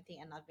knowing anything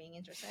and not being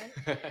interested.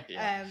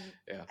 I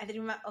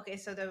didn't remember. Okay,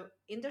 so the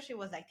industry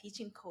was like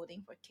teaching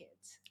coding for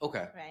kids.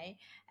 Okay. Right,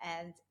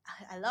 and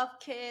I love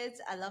kids.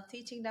 I love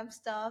teaching them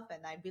stuff,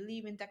 and I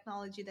believe in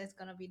technology. That's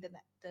gonna be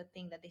the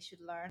thing that they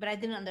should learn. But I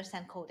didn't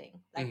understand coding.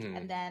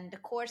 And then the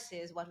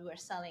courses, what we were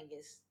selling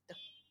is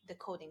the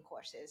coding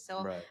courses.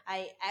 So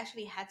I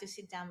actually had to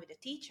sit down with the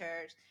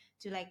teachers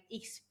to like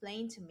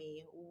explain to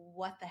me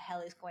what the hell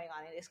is going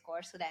on in this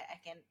course so that I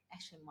can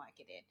actually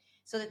market it.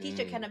 So the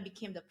teacher kind of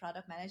became the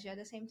product manager at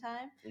the same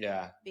time.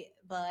 Yeah.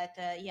 But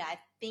I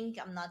think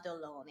I'm not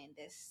alone in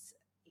this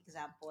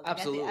example.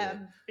 Absolutely.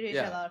 I'm pretty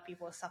sure a lot of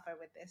people suffer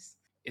with this.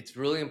 It's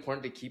really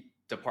important to keep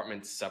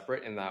departments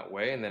separate in that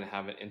way, and then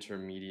have an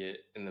intermediate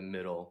in the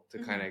middle to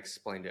kind of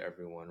explain to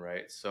everyone,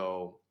 right?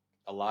 So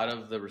a lot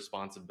of the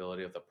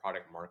responsibility of the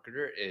product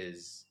marketer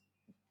is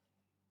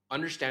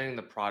understanding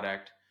the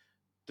product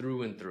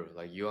through and through.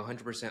 Like, you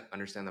 100%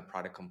 understand the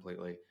product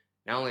completely.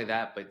 Not only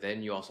that, but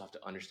then you also have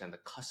to understand the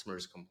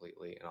customers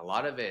completely. And a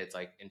lot of it, it's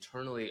like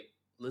internally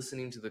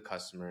listening to the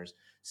customers,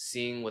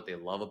 seeing what they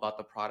love about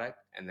the product,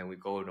 and then we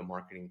go to a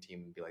marketing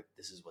team and be like,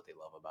 this is what they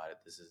love about it.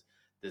 This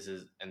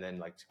is, and then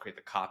like to create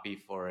the copy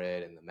for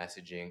it and the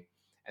messaging,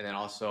 and then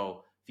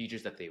also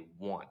features that they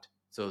want.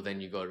 So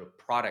then you go to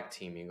product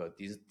team and you go,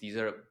 these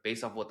are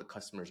based off what the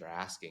customers are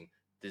asking.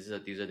 These are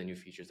the new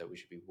features that we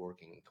should be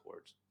working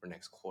towards for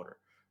next quarter,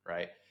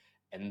 right?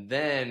 And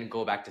then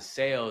go back to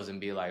sales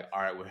and be like,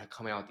 all right, we're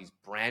coming out with these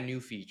brand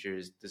new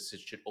features. This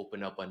should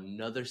open up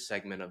another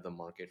segment of the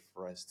market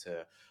for us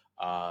to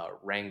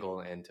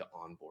wrangle and to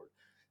onboard.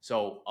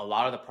 So a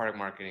lot of the product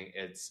marketing,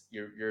 it's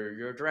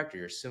you're a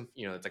director, it's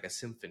like a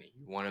symphony.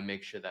 You want to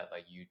make sure that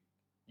like you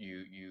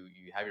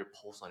have your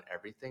pulse on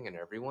everything and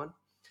everyone,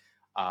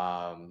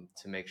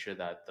 to make sure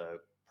that the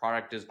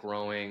product is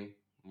growing,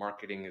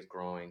 marketing is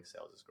growing,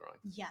 sales is growing.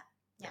 Yeah.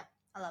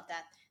 I love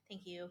that.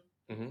 Thank you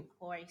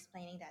for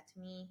explaining that to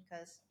me,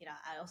 because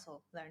I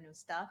also learn new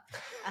stuff.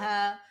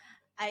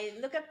 I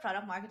look at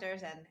product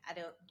marketers and I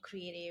don't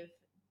creative.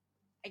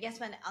 I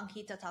guess when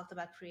Ankita talked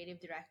about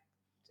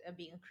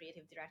being a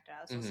creative director,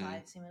 I also saw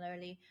it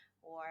similarly.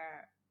 Or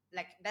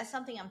like that's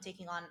something I'm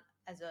taking on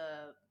as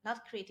a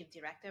not creative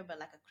director, but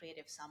like a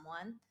creative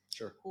someone.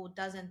 Sure. Who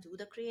doesn't do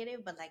the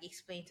creative, but like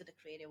explain to the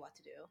creative what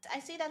to do. I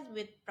see that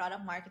with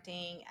product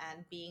marketing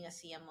and being a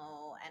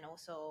CMO, and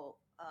also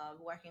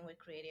working with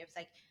creatives.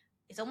 Like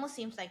it almost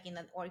seems like in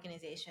an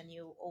organization,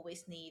 you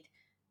always need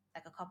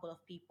like a couple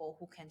of people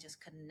who can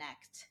just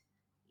connect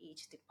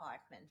each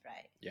department,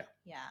 right? Yeah.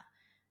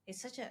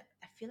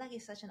 I feel like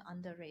it's such an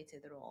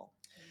underrated role,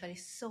 but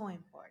it's so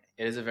important.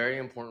 It is a very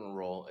important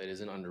role. It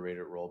is an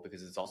underrated role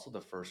because it's also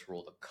the first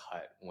role to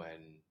cut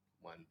when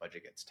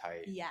budget gets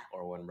tight,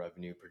 or when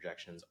revenue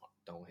projections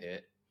don't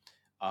hit.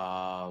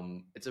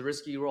 It's a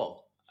risky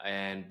role,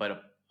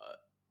 but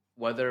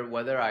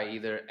whether I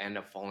either end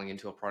up falling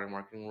into a product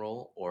marketing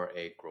role or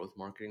a growth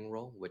marketing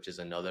role, which is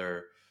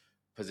another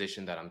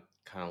position that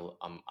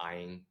I'm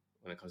eyeing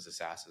when it comes to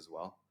SaaS as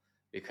well,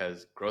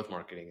 because growth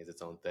marketing is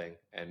its own thing.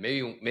 And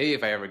maybe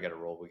if I ever get a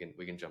role,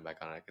 we can jump back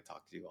on it. I could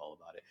talk to you all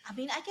about it. I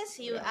mean, I can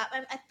see you.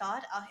 I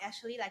thought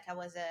actually, like I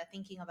was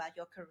thinking about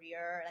your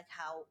career, like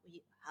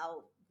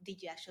how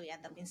did you actually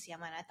end up in CMI?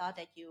 And I thought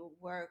that you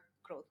were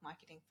growth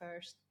marketing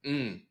first.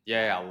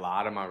 Yeah, a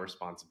lot of my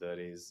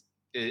responsibilities,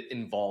 it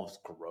involves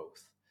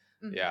growth.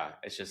 Yeah,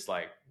 it's just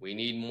like, we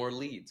need more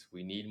leads,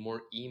 we need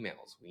more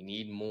emails, we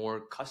need more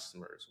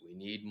customers, we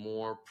need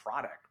more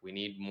product, we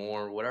need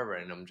more whatever.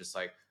 And I'm just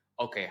like,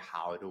 okay,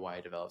 how do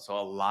I develop? So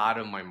a lot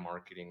of my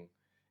marketing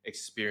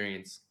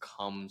experience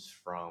comes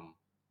from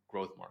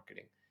growth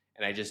marketing.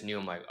 And I just knew,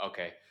 I'm like,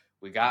 okay,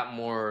 we got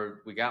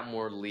more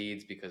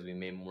leads because we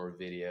made more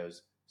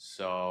videos.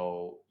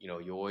 So,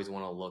 you always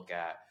want to look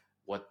at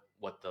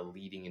what the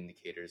leading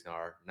indicators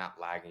are, not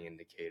lagging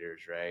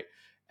indicators, right?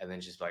 And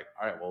then just like,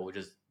 all right, well, we'll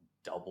just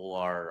double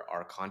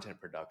our content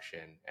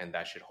production, and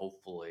that should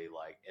hopefully,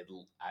 like, at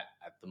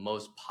the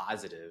most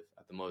positive,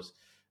 at the most,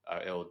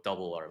 it'll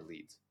double our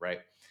leads, right?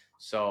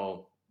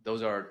 So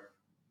those are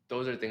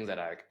things that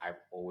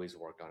I've always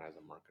worked on as a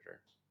marketer.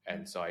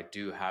 And so I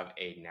do have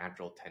a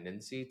natural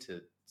tendency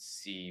to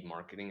see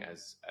marketing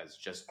as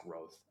just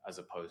growth, as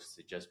opposed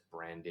to just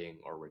branding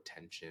or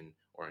retention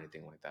or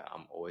anything like that.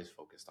 I'm always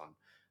focused on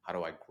how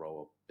do I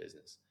grow a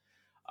business.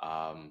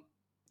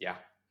 Yeah.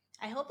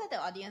 I hope that the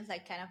audience,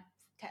 like, kind of,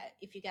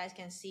 if you guys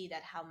can see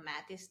that how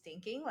Matt is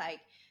thinking,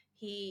 like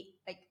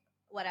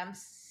what I'm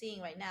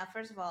seeing right now.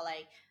 First of all,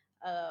 like,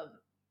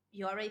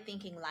 you're already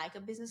thinking like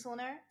a business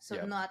owner. So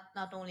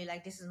not only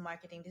like, this is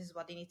marketing, this is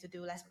what they need to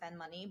do, let's spend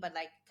money, but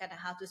like kind of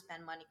how to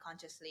spend money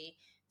consciously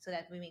so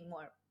that we make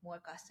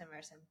more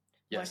customers and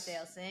more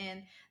sales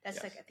in.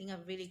 That's like, I think, a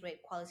really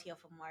great quality of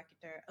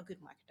a good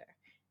marketer.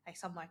 Like,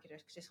 some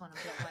marketers just want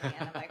to blow money,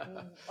 and I'm like,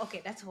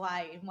 okay, that's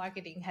why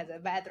marketing has a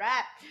bad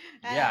rap.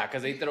 Yeah,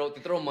 because they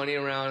throw money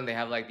around, and they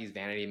have like these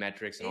vanity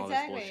metrics and all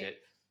this bullshit.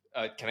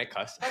 Can I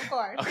cuss? Of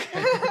course.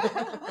 Okay.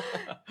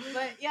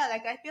 But yeah,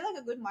 like, I feel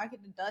like a good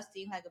marketer does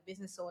seem like a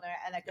business owner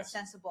and like a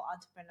sensible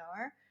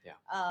entrepreneur.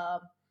 Yeah.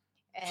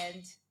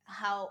 And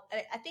how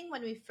I think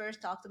when we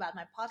first talked about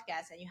my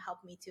podcast, and you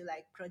helped me to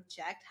like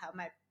project how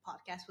my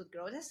podcast would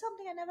grow, that's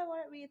something I never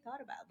really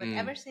thought about. But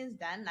ever since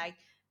then, like,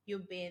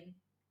 you've been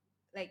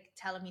like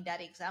telling me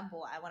that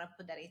example, I want to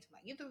put that into my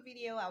YouTube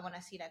video. I want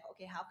to see, like,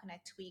 okay, how can I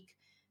tweak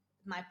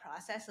my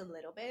process a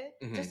little bit,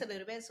 just a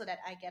little bit, so that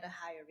I get a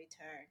higher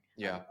return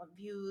on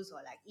views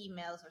or like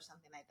emails or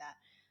something like that.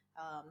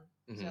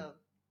 So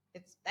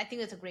I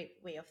think it's a great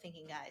way of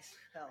thinking, guys.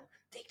 So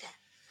take that.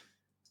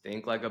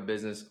 Think like a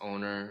business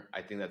owner.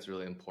 I think that's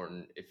really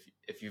important.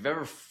 If you've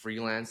ever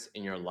freelanced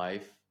in your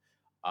life,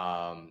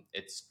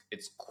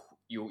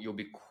 you'll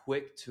be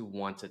quick to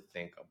want to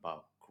think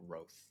about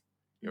growth.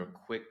 You're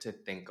quick to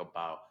think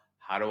about,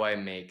 how do I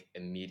make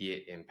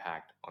immediate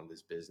impact on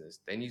this business?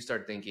 Then you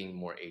start thinking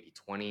more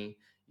 80-20.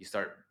 You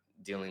start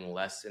dealing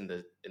less in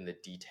the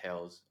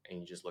details, and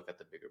you just look at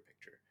the bigger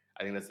picture.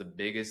 I think that's the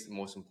biggest,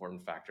 most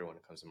important factor when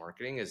it comes to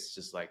marketing. Is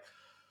just like,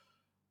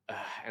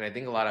 and I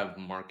think a lot of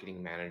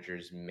marketing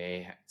managers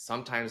may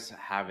sometimes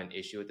have an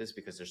issue with this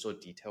because they're so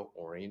detail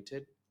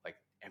oriented. Like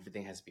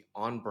everything has to be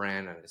on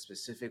brand in a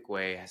specific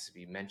way, has to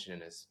be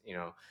mentioned as,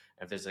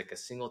 if there's like a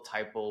single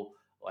typo,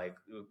 like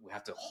we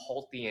have to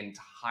halt the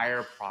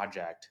entire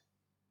project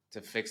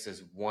to fix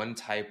this one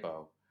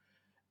typo.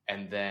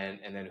 And then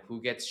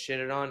who gets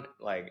shitted on?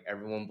 Like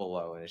everyone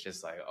below. And it's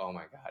just like, oh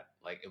my God,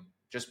 like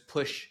just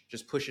push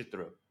it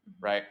through,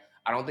 right?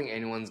 I don't think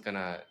anyone's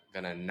gonna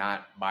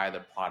not buy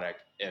the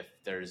product if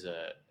there's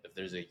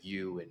a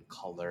U in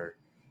color,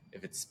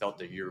 if it's spelled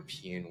the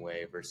European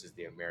way versus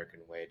the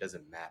American way. It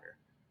doesn't matter.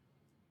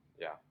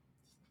 Yeah.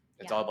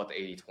 It's all about the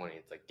 80-20.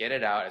 It's like, get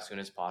it out as soon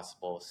as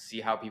possible, see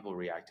how people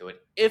react to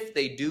it. If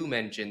they do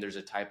mention there's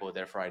a typo,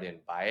 therefore I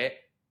didn't buy it,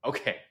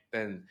 okay,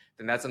 then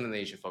that's something that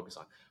you should focus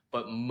on.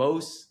 But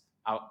most,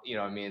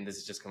 this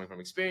is just coming from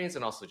experience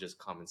and also just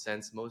common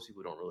sense. Most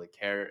people don't really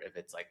care if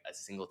it's like a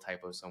single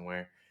typo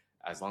somewhere,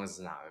 as long as it's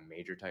not a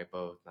major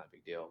typo, not a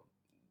big deal.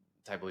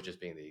 Typo just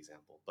being the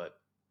example. But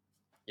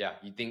yeah,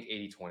 you think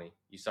 80-20,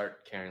 you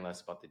start caring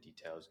less about the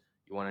details.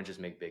 You want to just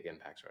make big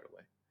impacts right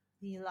away.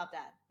 You love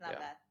that. Love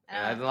that.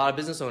 And a lot of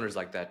business owners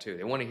like that too.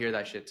 They want to hear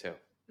that shit too.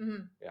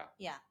 Mm-hmm.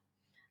 Yeah.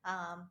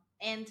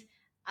 And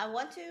I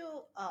want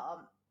to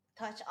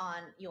touch on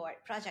your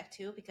project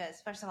too,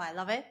 because first of all, I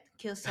love it,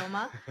 Kill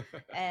Soma.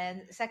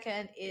 And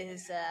second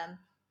is,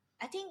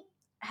 I think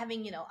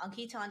having,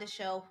 Ankita on the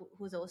show,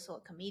 who's also a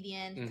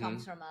comedian,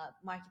 comes from a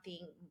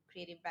marketing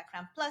creative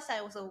background. Plus, I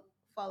also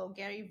follow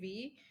Gary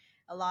Vee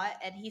a lot.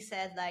 And he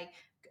said like,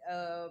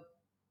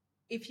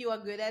 if you are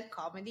good at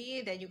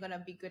comedy, then you're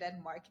gonna be good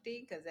at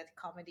marketing, because at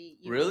comedy.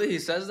 Really, he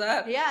says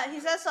that? Yeah, he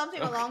says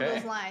something along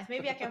those lines.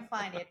 Maybe I can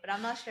find it, but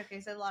I'm not sure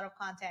because there's a lot of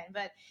content.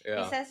 But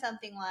he says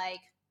something like,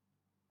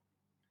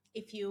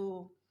 if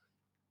you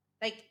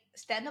like,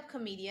 stand-up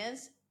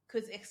comedians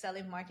could excel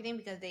in marketing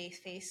because they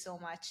face so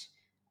much,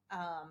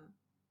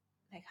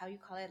 like how you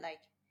call it, like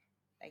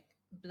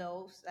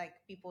blows, like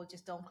people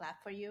just don't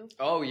clap for you.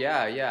 Oh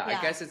yeah. I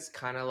guess it's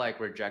kind of like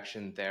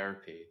rejection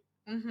therapy.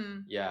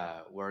 Mm-hmm.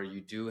 Yeah, where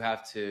you do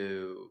have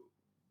to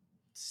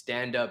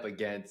stand up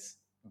against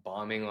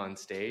bombing on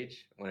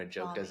stage when a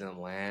joke doesn't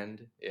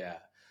land. Yeah.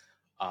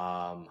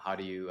 How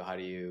do you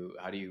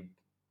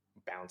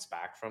bounce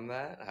back from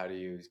that? How do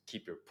you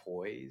keep your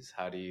poise?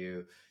 How do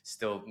you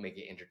still make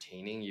it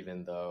entertaining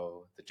even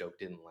though the joke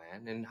didn't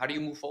land? And how do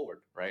you move forward,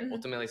 right? Mm-hmm.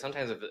 Ultimately,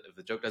 sometimes if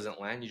the joke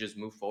doesn't land, you just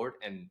move forward.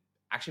 And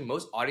actually,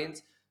 most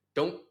audience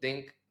don't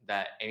think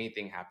that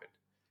anything happened.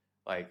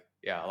 Like,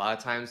 yeah, a lot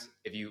of times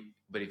if you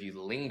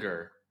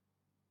linger,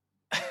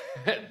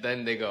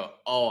 then they go,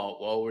 oh,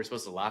 well, we're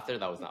supposed to laugh there.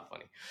 That was not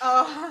funny.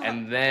 Oh.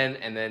 And then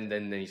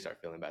you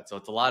start feeling bad. So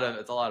it's a lot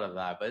of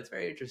that, but it's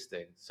very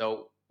interesting.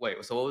 So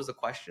wait, so what was the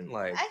question?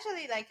 Like,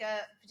 actually, like,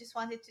 just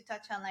wanted to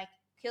touch on like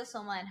Kill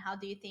Soma, and how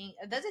do you think,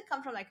 does it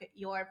come from like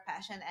your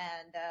passion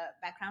and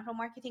background from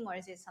marketing, or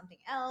is it something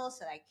else?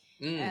 Like,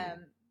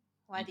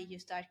 why did you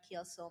start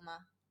Kill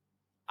Soma?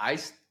 I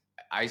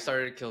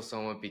started Kill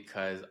Soma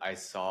because I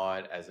saw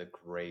it as it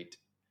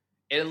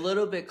a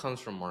little bit comes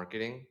from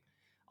marketing.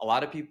 A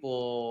lot of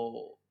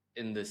people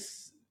in the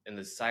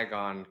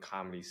Saigon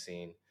comedy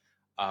scene,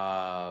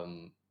 are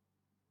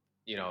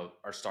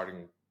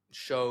starting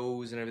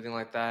shows and everything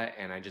like that.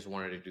 And I just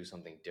wanted to do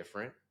something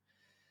different.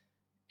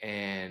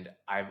 And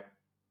I've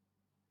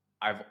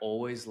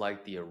always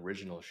liked the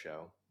original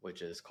show,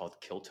 which is called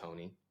Kill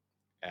Tony.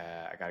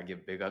 I gotta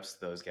give big ups to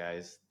those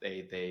guys.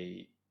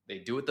 They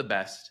do it the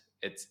best.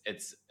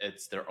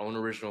 It's their own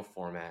original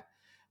format.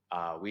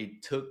 We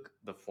took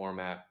the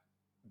format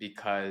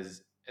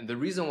because, and the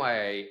reason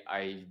why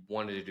I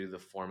wanted to do the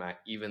format,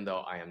 even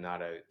though I am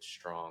not a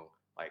strong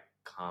like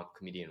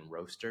comedian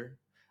roaster,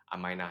 I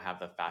might not have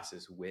the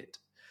fastest wit,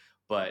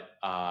 but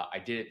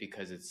I did it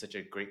because it's such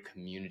a great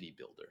community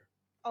builder.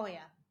 Oh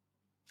yeah.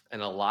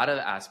 And a lot of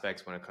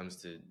aspects when it comes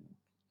to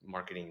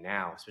marketing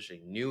now,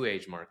 especially new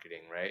age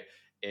marketing, right,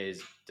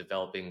 is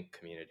developing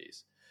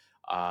communities.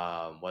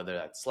 Whether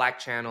that's Slack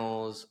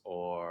channels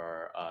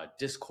or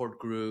Discord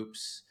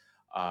groups,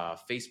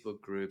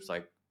 Facebook groups,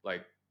 like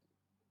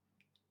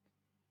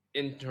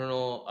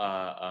internal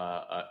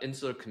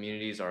insular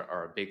communities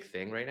are a big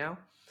thing right now.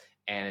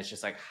 And it's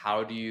just like,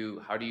 how do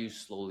you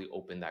slowly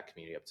open that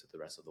community up to the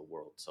rest of the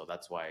world? So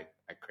that's why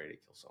I created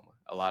Kill Soma.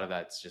 A lot of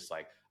that's just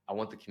like, I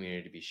want the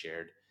community to be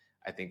shared.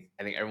 I think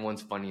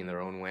everyone's funny in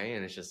their own way,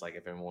 and it's just like,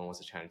 if everyone wants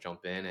to try to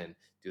jump in and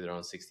do their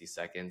own 60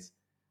 seconds,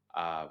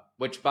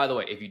 which, by the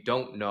way, if you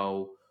don't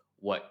know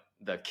what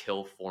the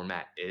Kill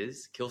format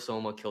is, Kill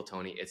Soma, Kill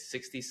Tony, it's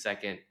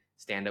 60-second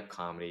stand-up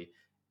comedy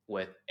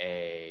with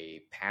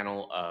a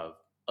panel of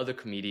other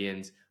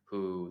comedians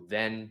who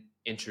then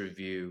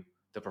interview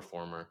the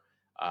performer,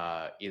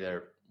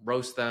 either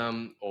roast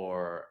them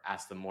or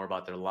ask them more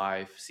about their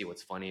life, see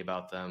what's funny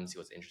about them, see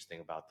what's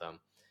interesting about them.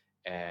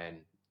 And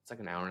it's like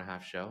an hour and a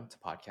half show. It's a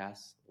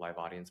podcast, live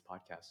audience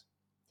podcast.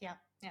 Yeah,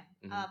 yeah.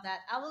 That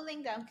I will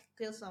link down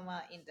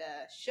Kilsoma in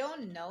the show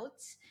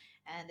notes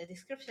and the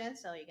description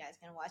so you guys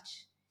can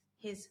watch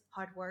his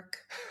hard work,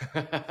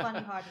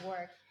 funny hard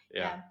work.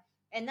 Yeah.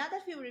 And now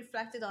that we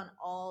reflected on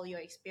all your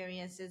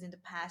experiences in the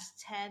past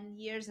 10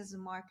 years as a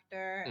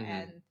marketer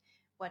and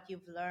what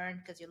you've learned,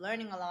 because you're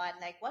learning a lot,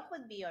 like what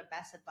would be your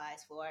best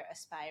advice for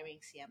aspiring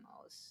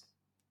CMOs?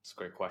 It's a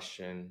great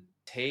question.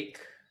 Take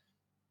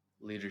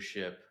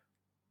leadership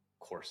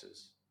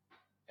courses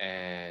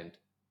and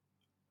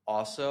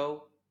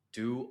also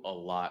do a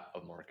lot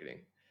of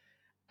marketing.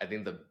 I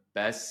think the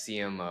best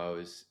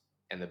CMOs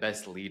and the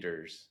best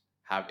leaders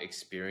have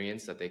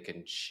experience that they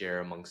can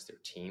share amongst their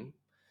team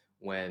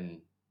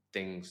when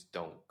things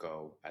don't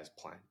go as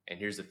planned. And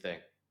here's the thing,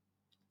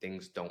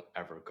 things don't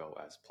ever go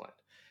as planned.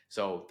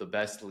 So the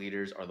best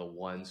leaders are the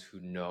ones who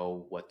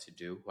know what to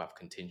do, who have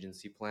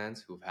contingency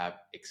plans, who have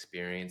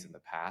experience in the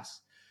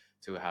past,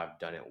 to have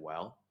done it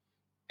well.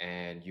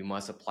 And you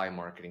must apply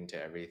marketing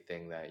to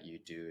everything that you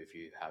do if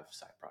you have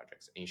side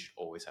projects. And you should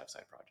always have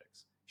side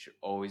projects. You should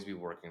always be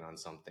working on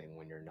something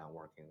when you're not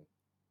working,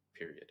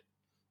 period.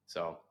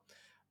 So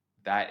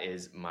that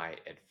is my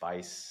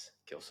advice.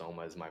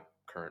 Kilsoma is my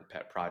current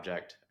pet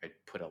project. I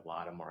put a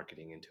lot of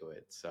marketing into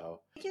it.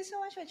 So thank you so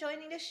much for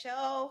joining the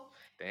show.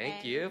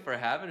 Thank you for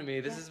having me.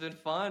 This has been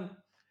fun.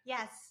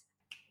 Yes.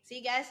 See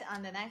you guys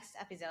on the next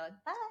episode.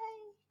 Bye.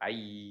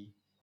 Bye.